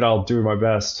forte, but I'll do my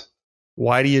best.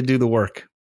 Why do you do the work?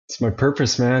 It's my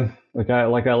purpose, man. Like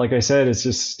I said, it's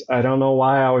just, I don't know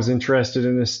why I was interested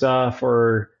in this stuff,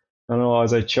 or I don't know,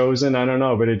 was I chosen? I don't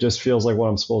know, but it just feels like what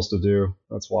I'm supposed to do.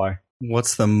 That's why.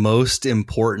 What's the most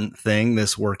important thing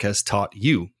this work has taught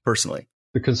you personally?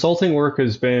 The consulting work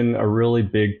has been a really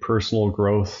big personal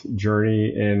growth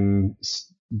journey in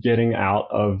getting out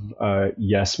of a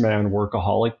yes man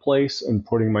workaholic place and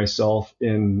putting myself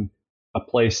in a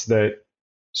place that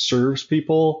serves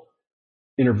people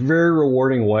in a very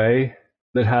rewarding way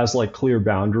that has like clear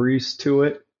boundaries to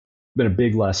it. Been a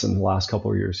big lesson the last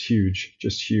couple of years. Huge,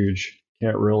 just huge.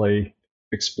 Can't really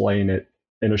explain it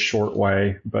in a short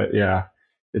way, but yeah,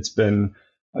 it's been,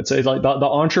 I'd say like the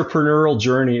entrepreneurial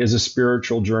journey is a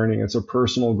spiritual journey. It's a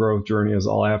personal growth journey is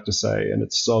all I have to say. And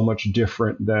it's so much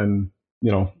different than,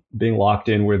 being locked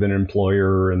in with an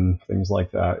employer and things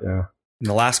like that. Yeah. And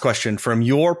the last question, from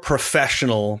your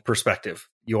professional perspective,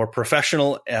 your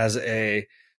professional as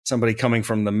somebody coming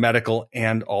from the medical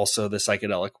and also the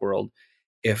psychedelic world,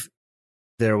 if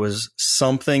there was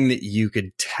something that you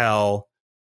could tell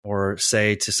or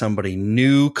say to somebody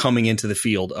new coming into the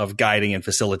field of guiding and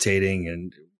facilitating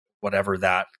and whatever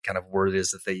that kind of word is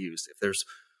that they use, if there's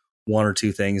one or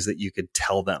two things that you could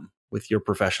tell them with your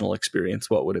professional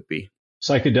experience, what would it be?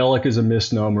 Psychedelic is a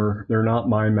misnomer. They're not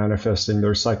mind manifesting.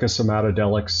 They're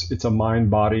psychosomatodelics. It's a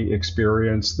mind-body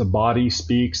experience. The body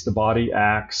speaks, the body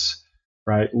acts,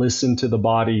 right? Listen to the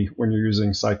body when you're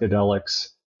using psychedelics.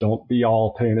 Don't be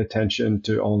all paying attention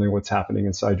to only what's happening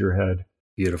inside your head.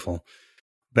 Beautiful.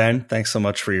 Ben, thanks so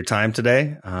much for your time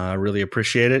today. I really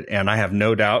appreciate it. And I have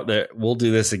no doubt that we'll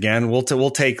do this again.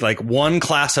 We'll take like one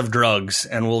class of drugs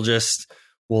and we'll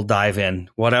dive in.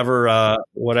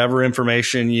 Whatever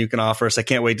information you can offer us. I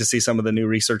can't wait to see some of the new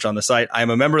research on the site. I'm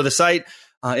a member of the site.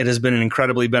 It has been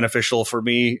incredibly beneficial for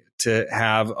me to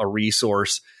have a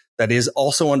resource that is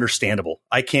also understandable.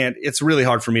 It's really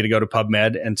hard for me to go to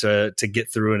PubMed and to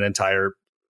get through an entire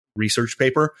research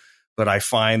paper, but I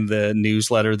find the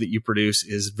newsletter that you produce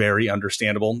is very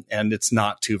understandable and it's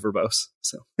not too verbose.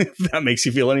 So if that makes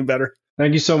you feel any better.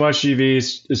 Thank you so much,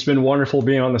 GV. It's been wonderful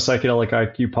being on the Psychedelic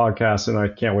IQ podcast, and I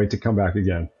can't wait to come back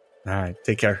again. All right.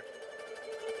 Take care.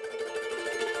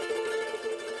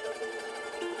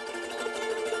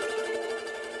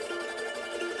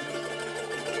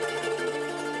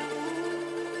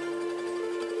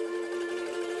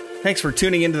 Thanks for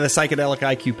tuning into the Psychedelic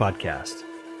IQ podcast.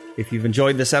 If you've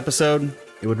enjoyed this episode,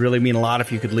 it would really mean a lot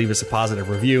if you could leave us a positive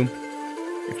review.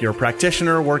 If you're a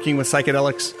practitioner working with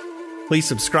psychedelics, please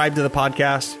subscribe to the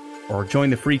podcast or join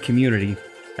the free community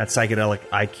at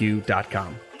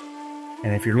psychedelic.iq.com.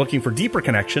 And if you're looking for deeper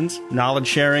connections, knowledge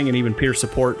sharing, and even peer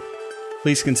support,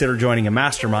 please consider joining a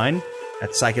mastermind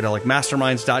at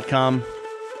psychedelicmasterminds.com.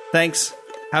 Thanks.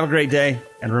 Have a great day.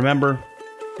 And remember,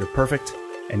 you're perfect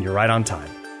and you're right on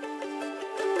time.